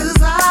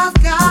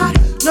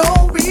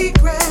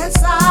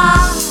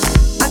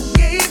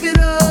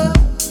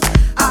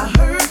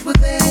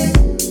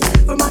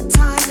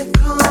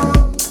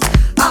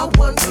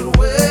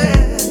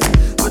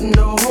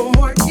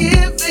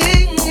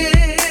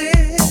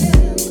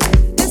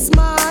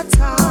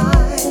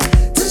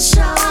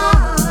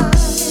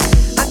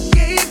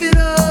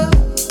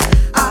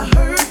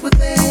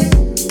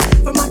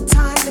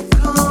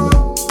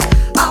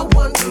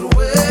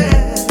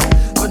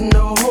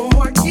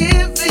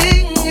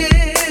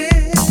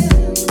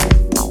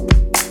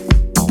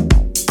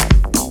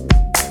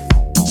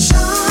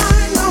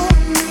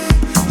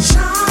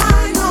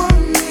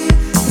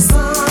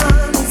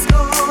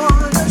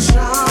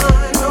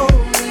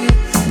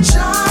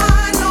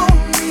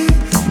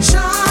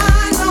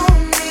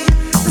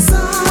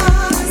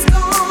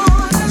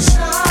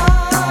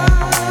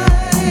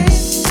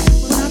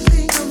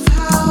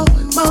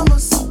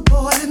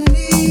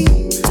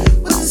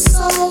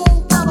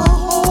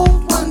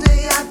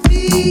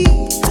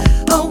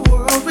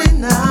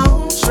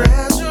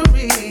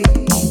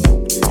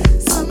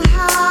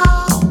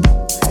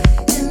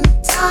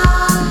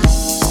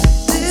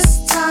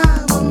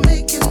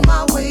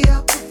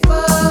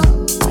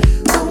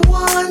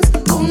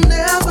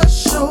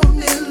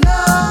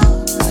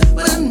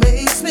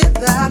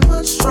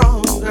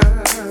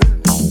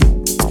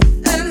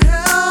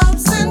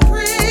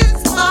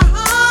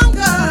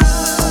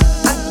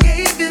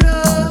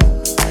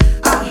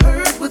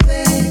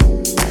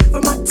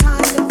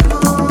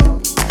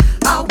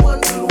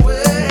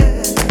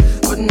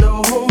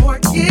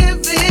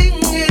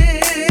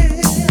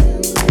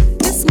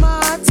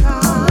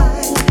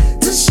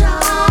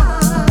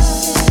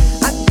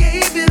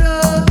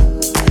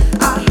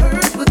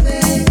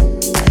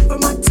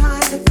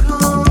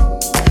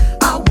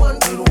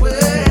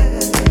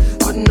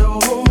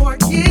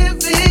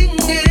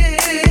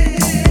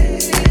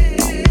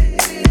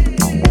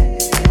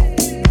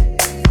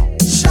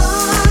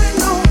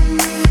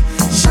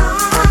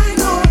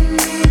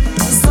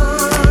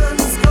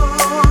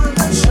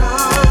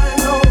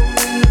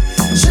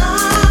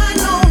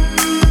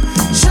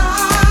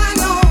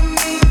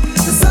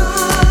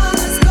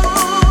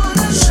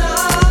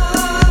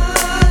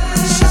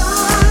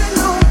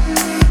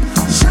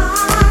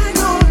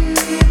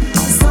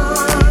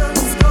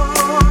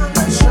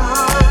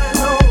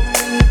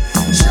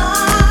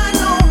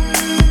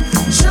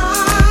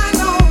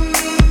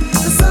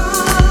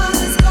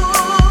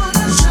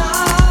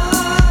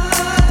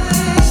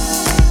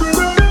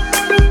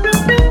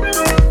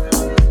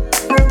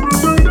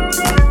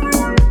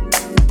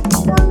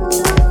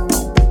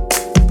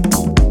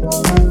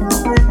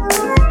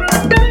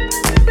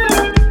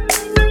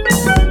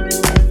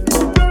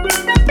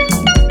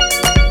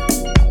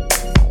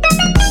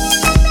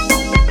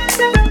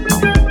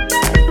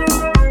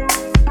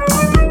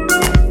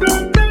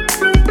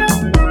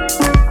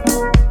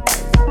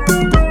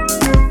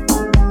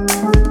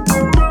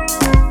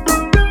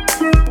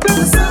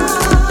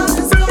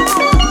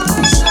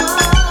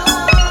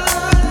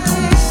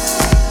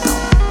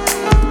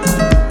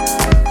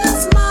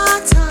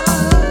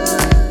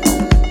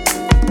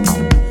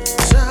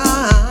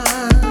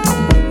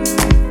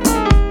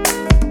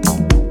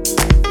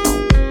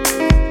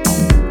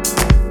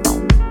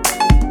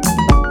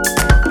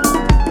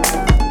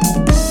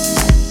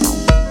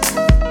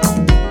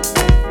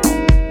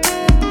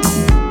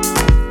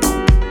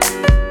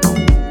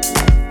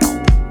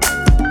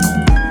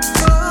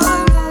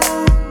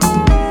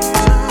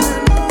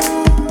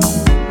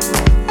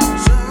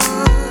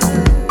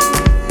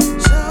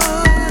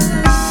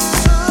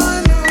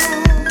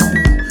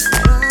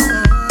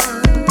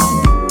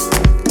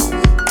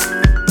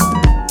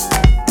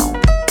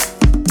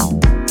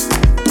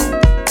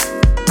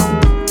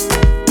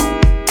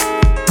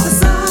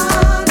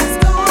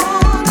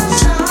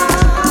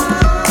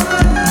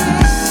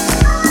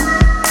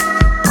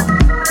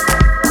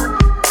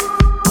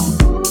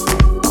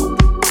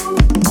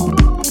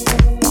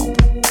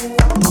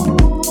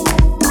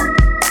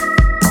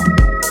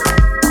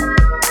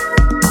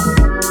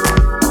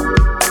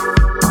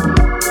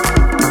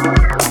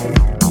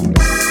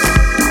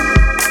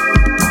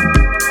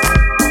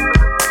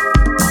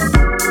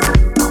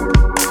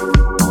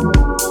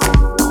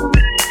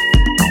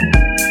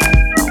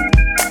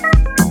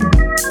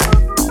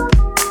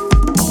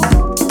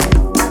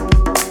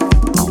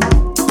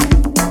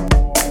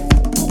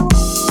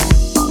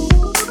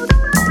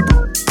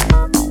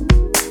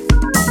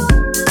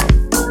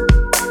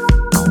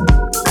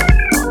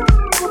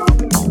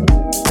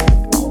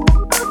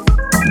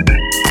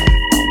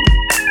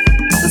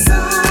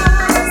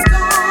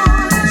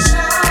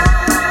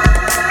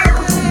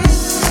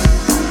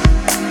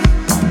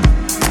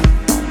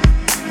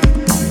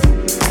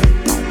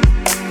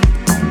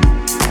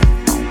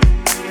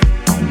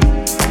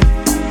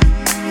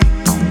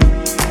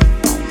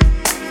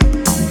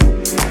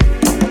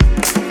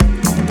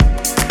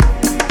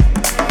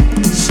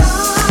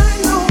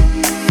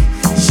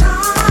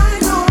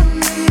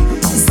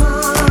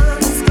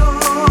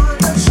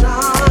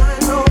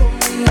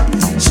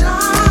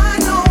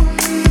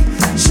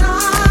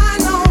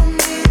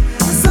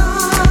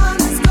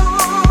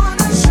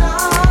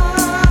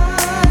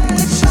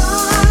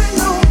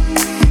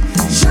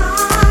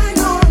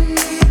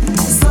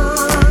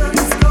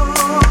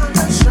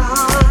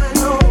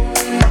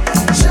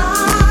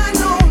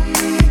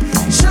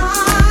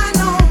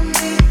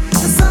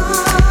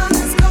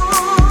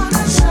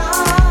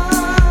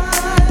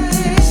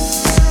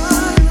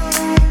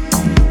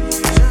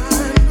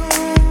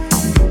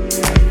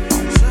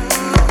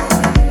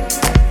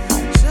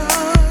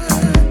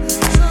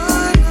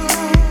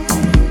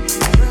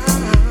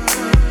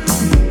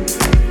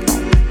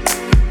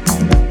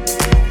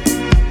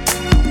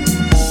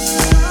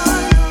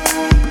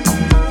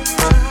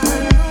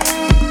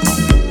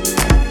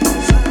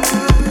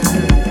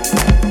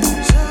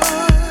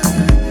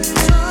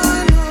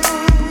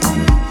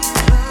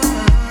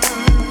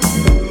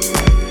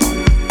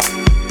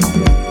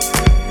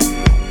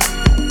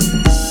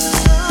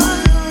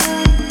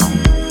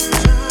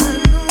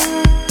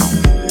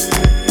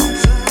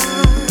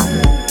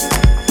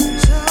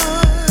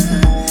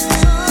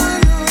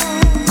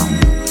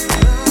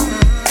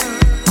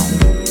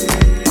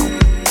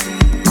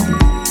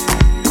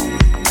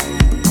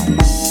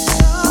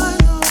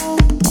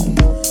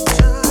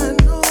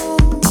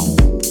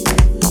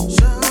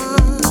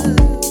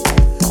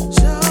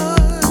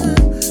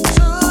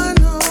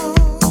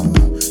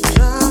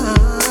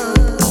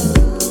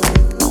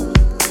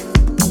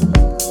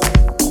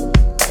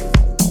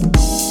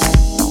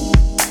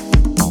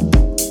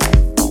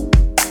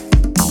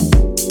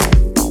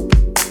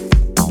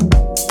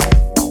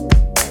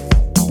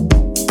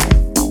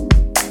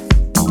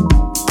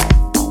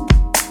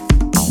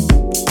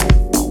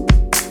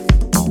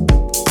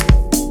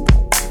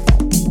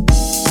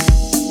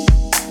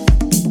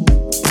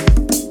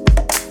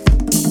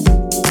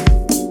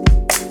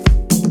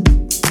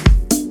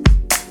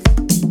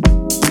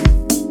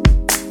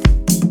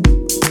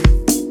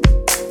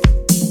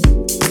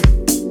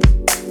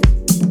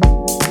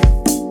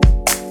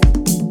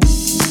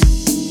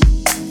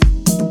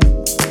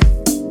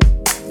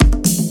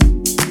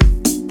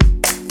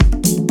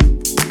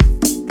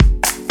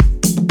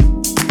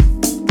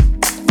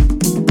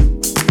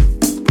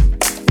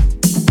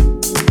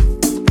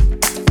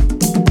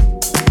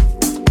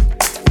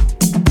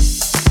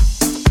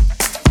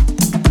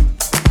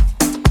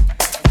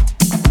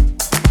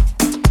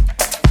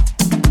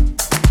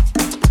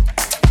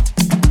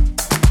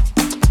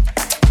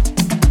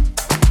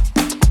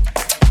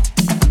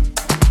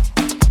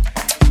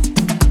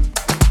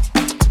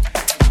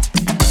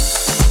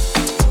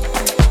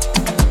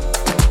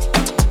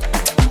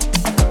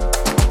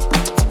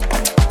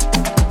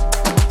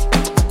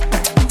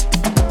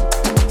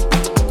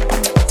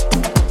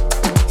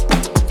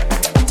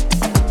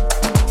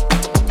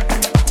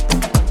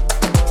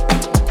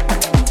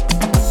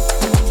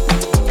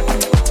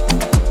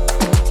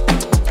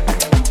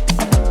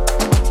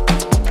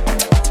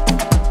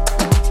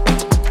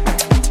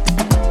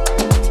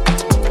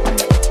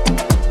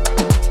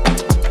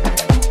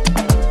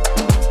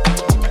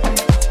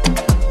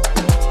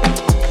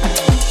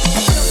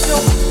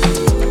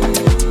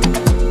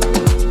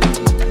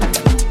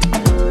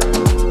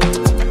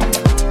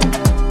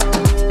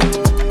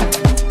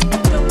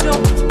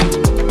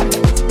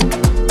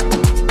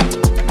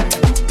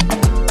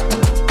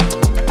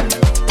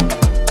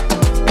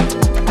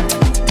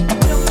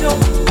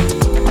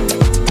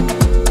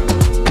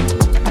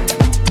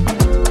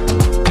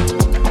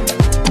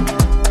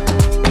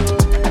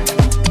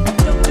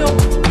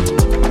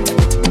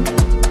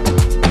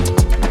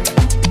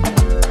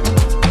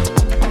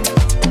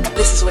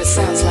 This is what it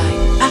sounds like.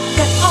 I've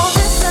got all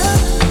this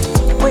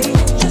love waiting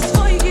just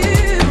for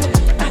you.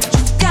 I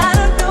just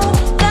gotta know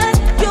that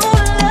your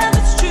love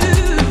is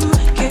true.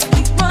 Can't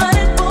keep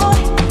running, boy,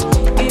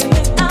 in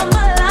and out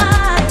my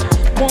life.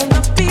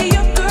 Wanna be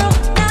your girl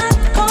now,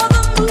 'cause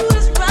the mood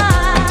is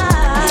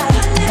right. If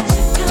I let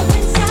you come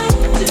inside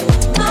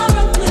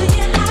tomorrow, will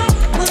you hide?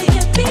 Will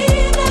you be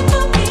there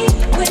for me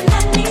when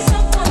I need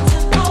someone to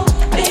hold?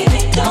 Baby,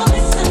 don't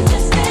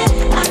misunderstand.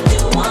 I do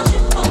want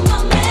you for my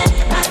man.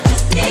 I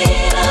just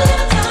need a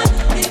little time.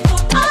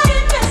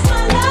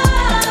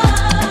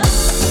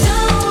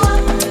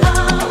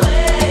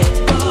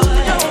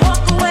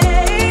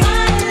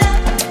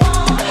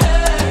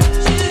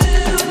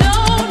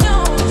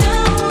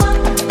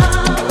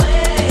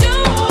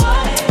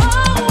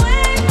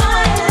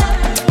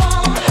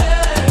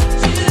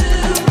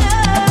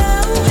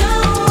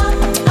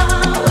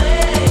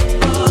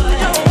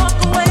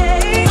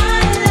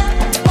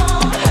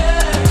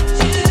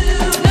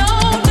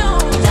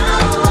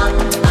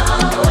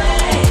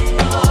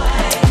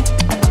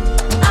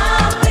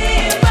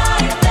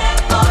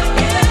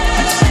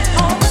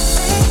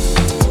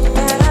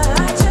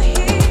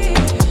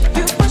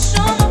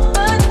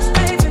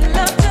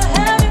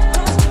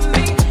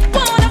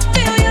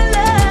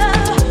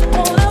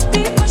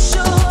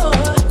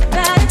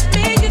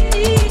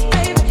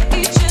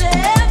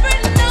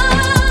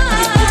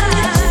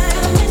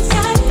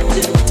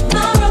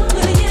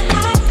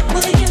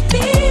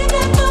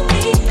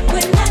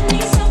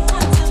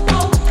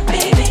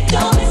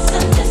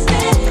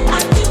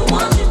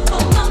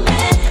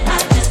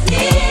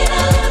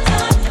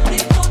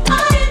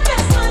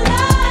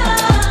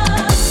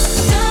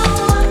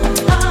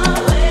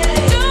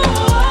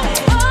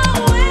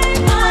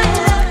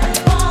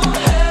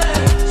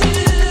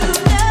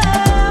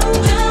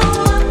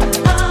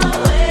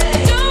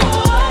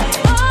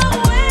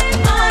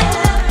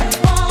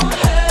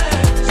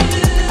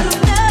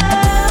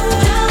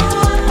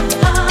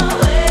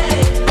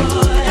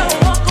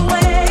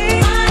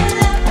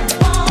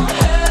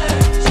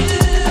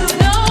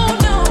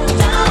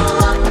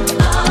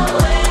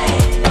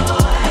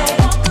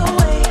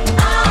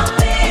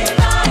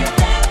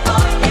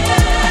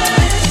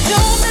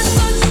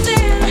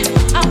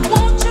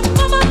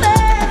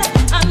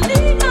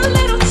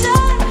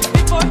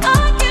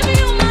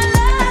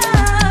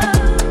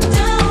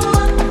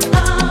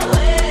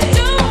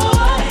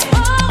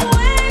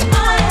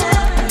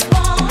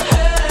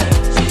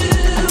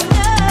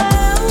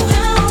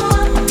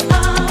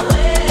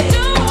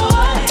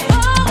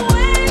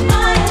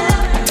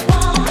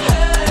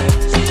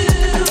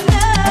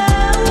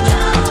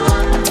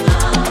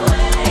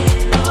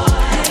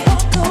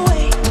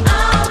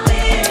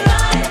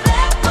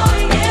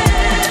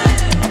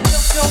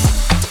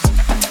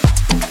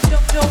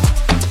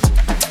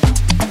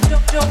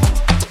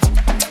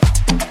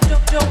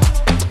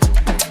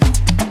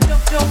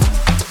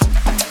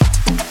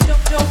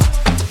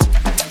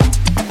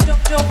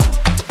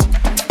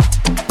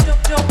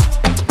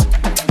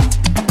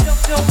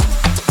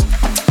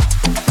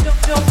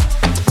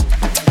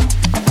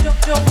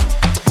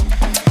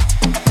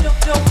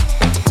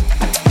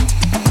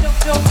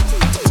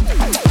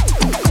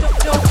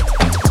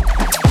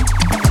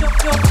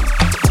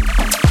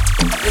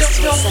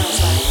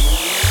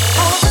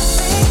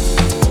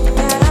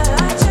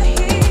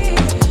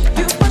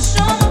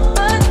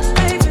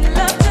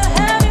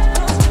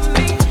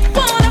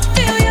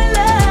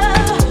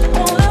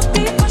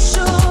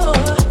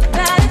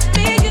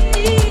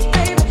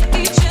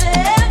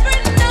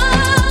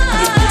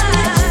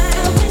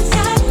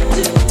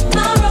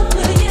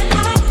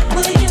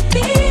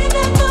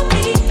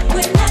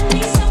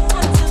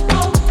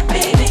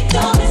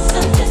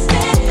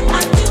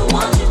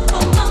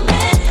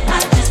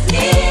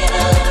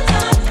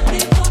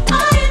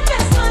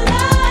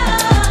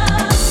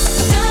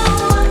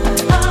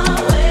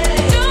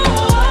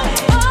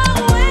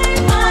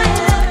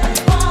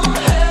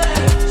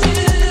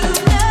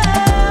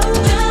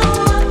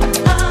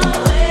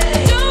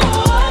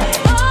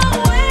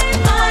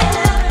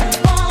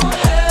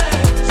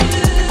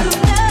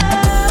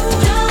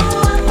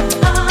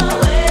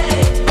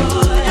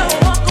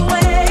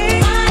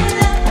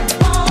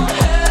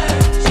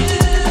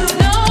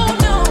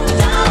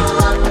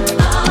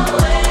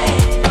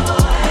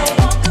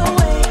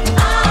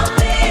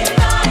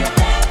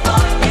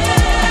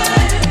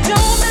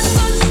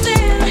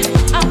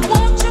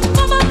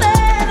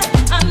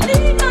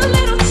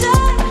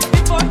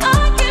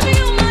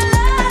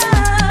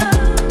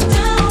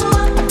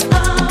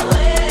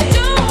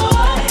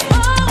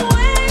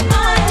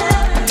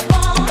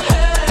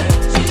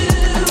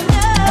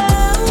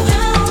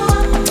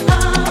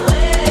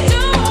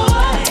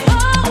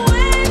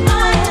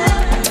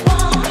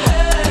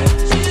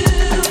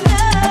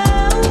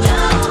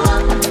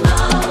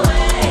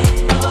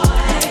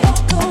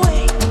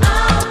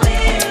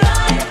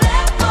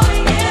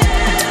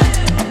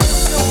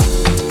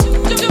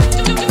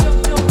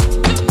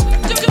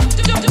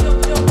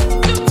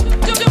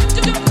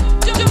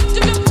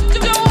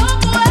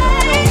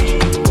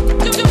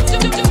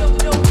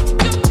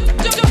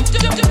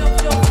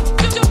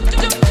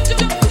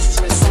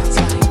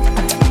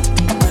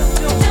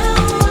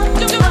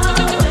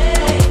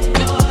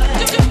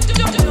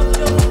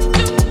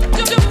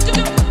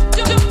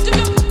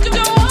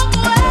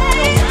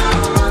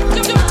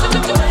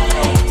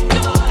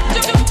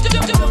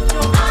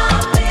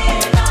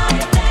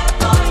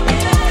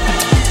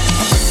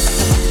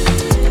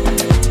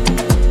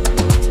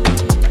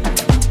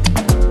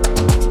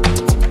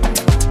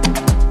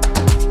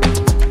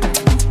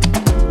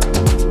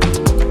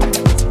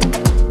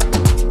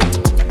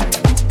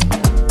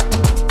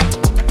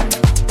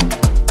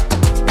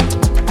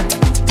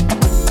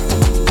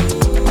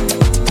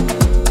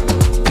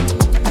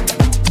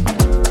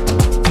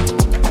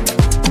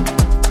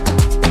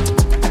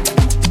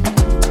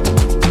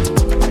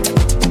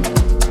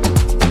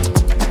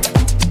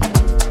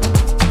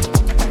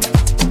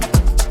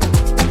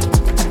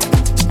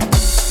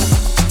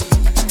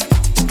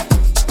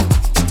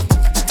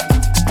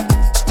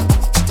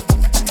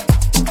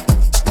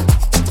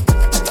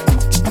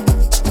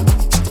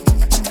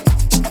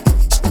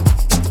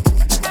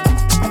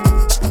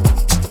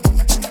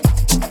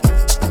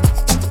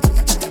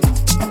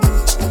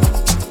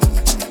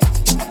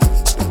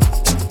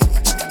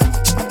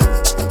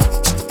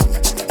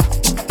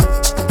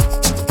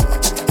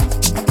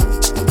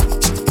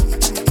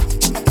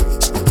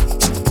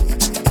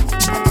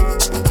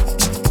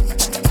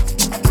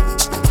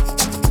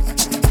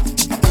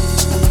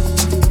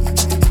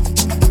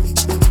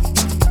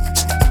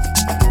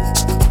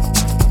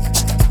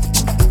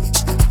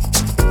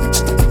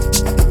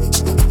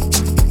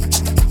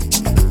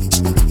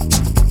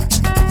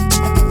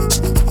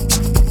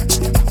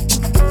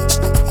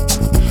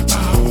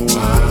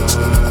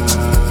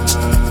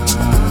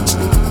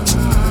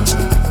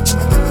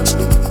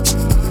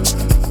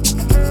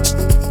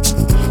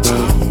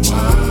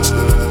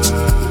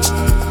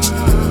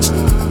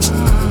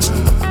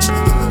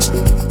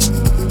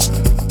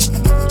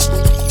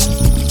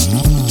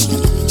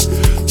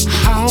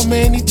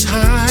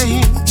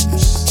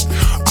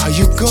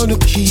 gonna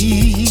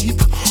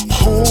keep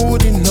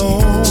holding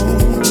on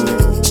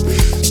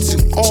to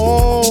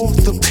all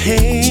the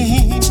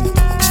pain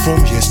from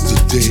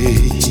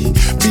yesterday?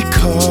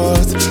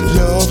 Because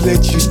love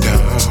let you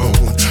down.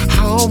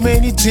 How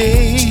many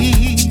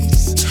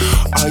days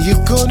are you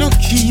gonna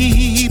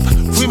keep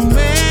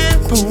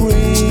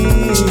remembering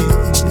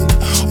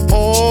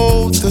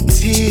all the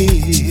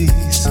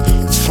tears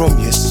from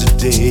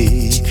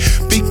yesterday?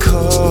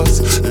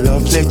 Because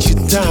love let you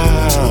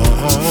down.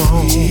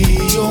 Free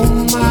your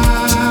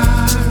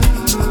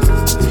mind,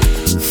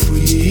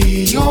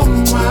 free your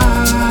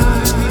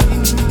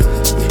mind.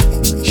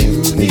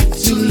 You need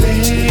to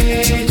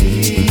let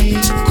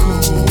it go.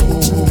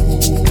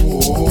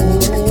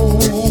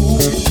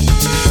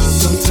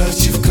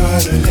 Sometimes you've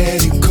gotta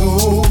let it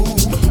go.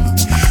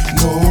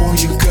 No,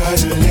 you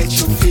gotta let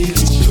your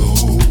feelings show.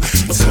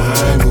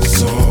 Time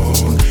moves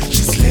on,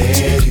 just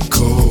let it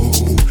go.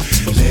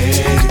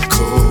 Let it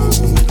go,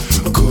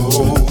 go,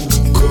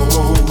 go,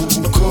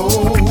 go.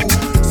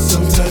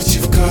 Sometimes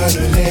you've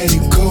gotta let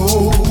it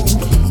go.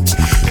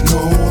 No,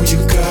 you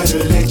gotta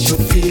let your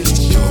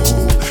feelings show.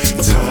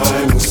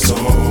 Time moves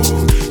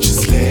on,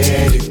 just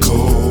let it go.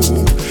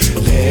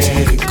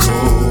 Let it go,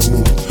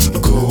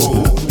 go,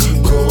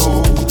 go,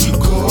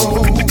 go.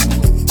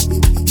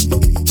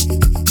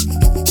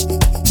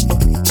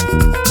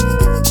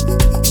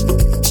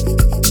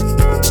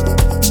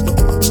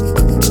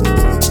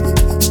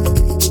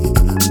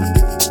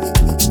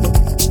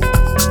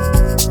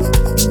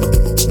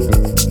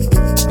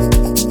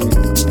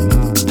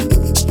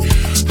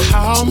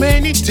 How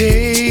many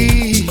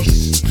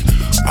days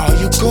are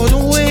you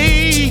gonna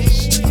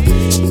waste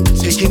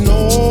taking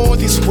all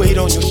this weight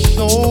on your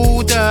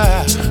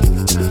shoulder?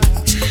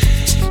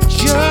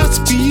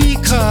 Just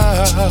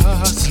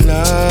because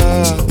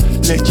love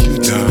let you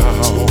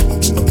down.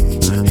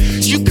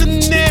 You can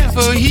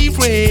never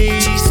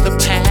erase the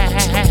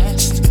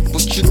past,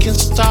 but you can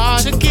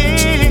start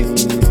again.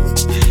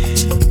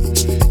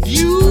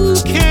 You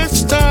can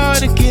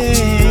start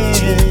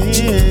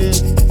again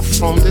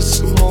from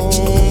this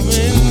moment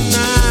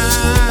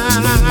now.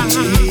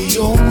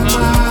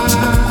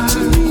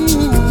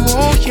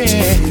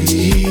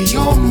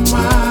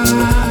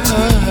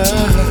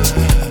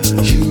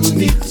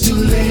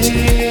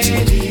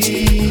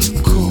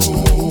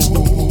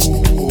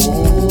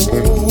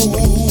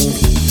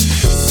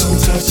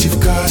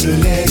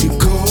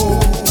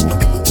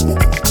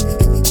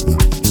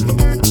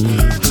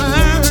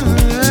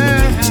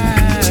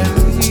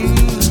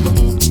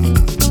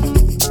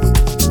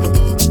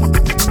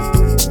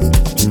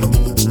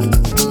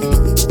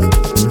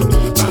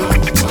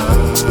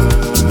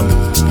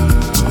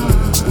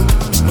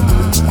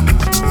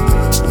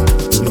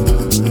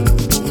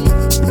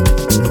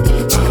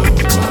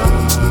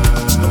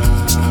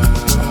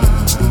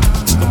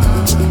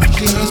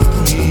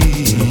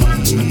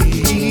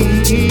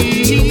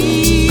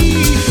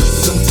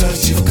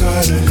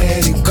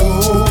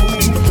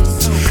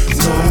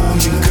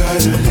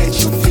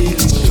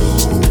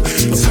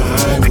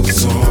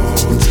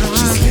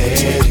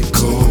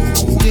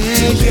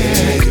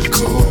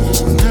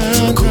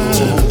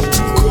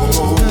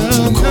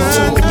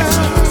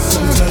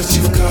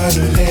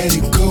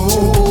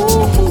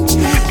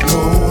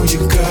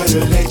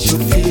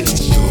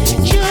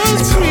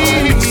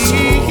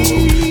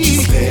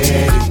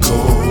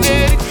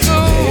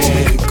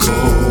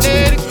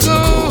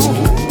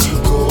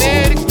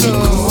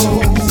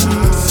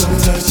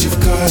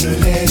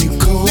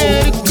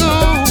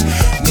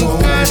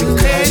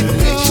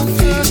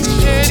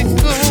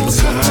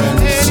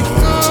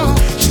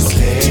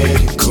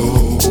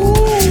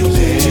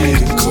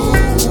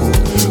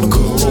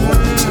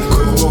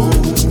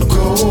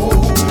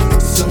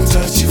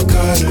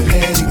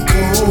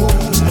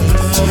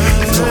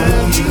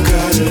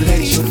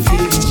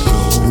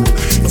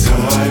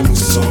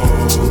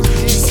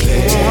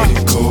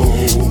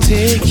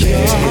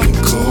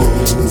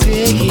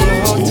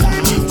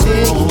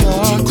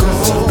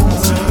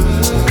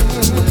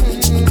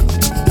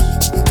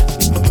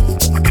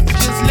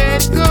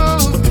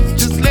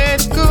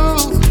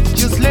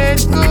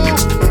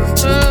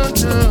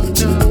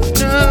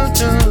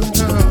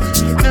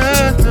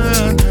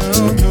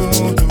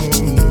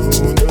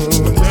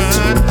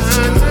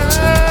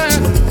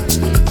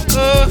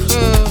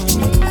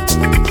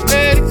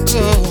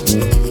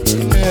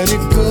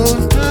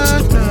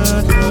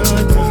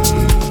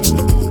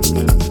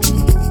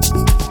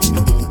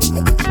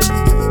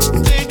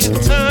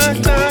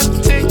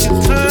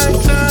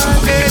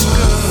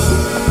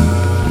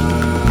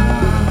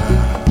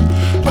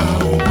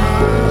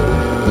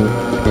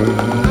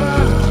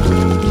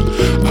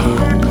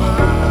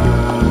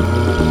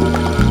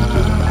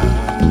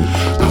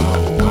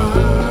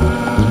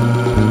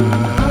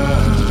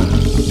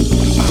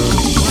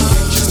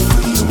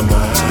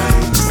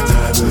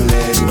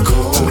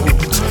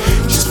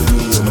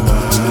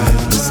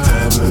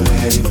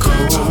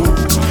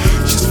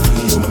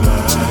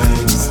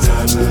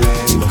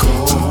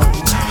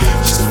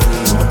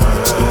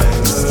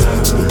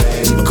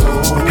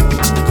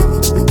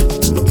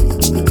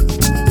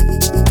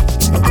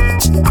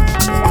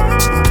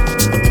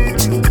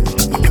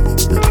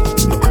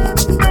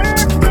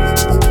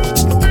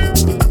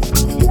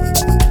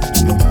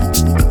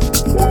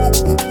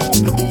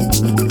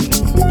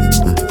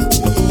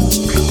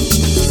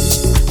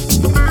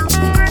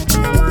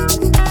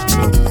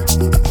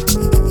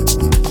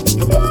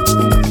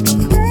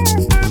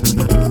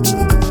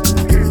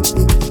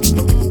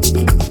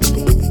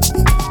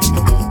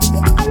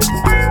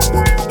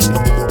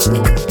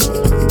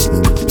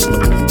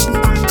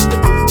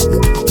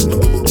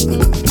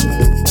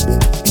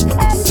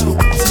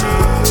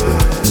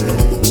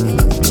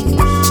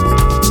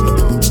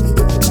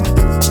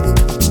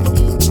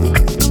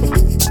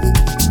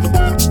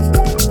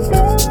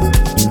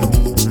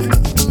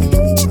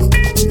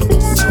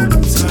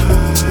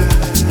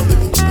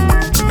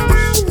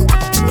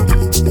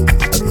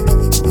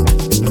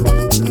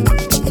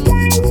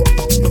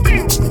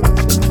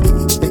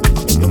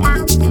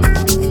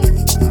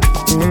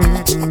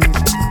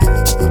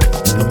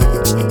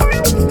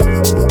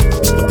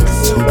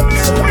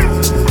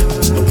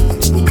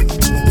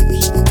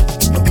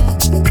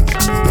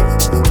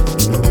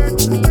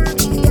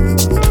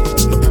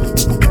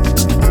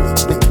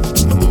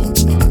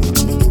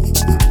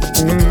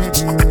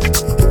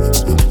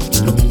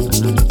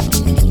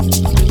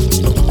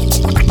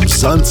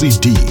 Mzansi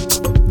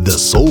Deep, the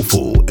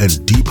soulful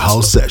and deep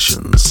house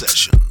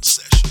sessions.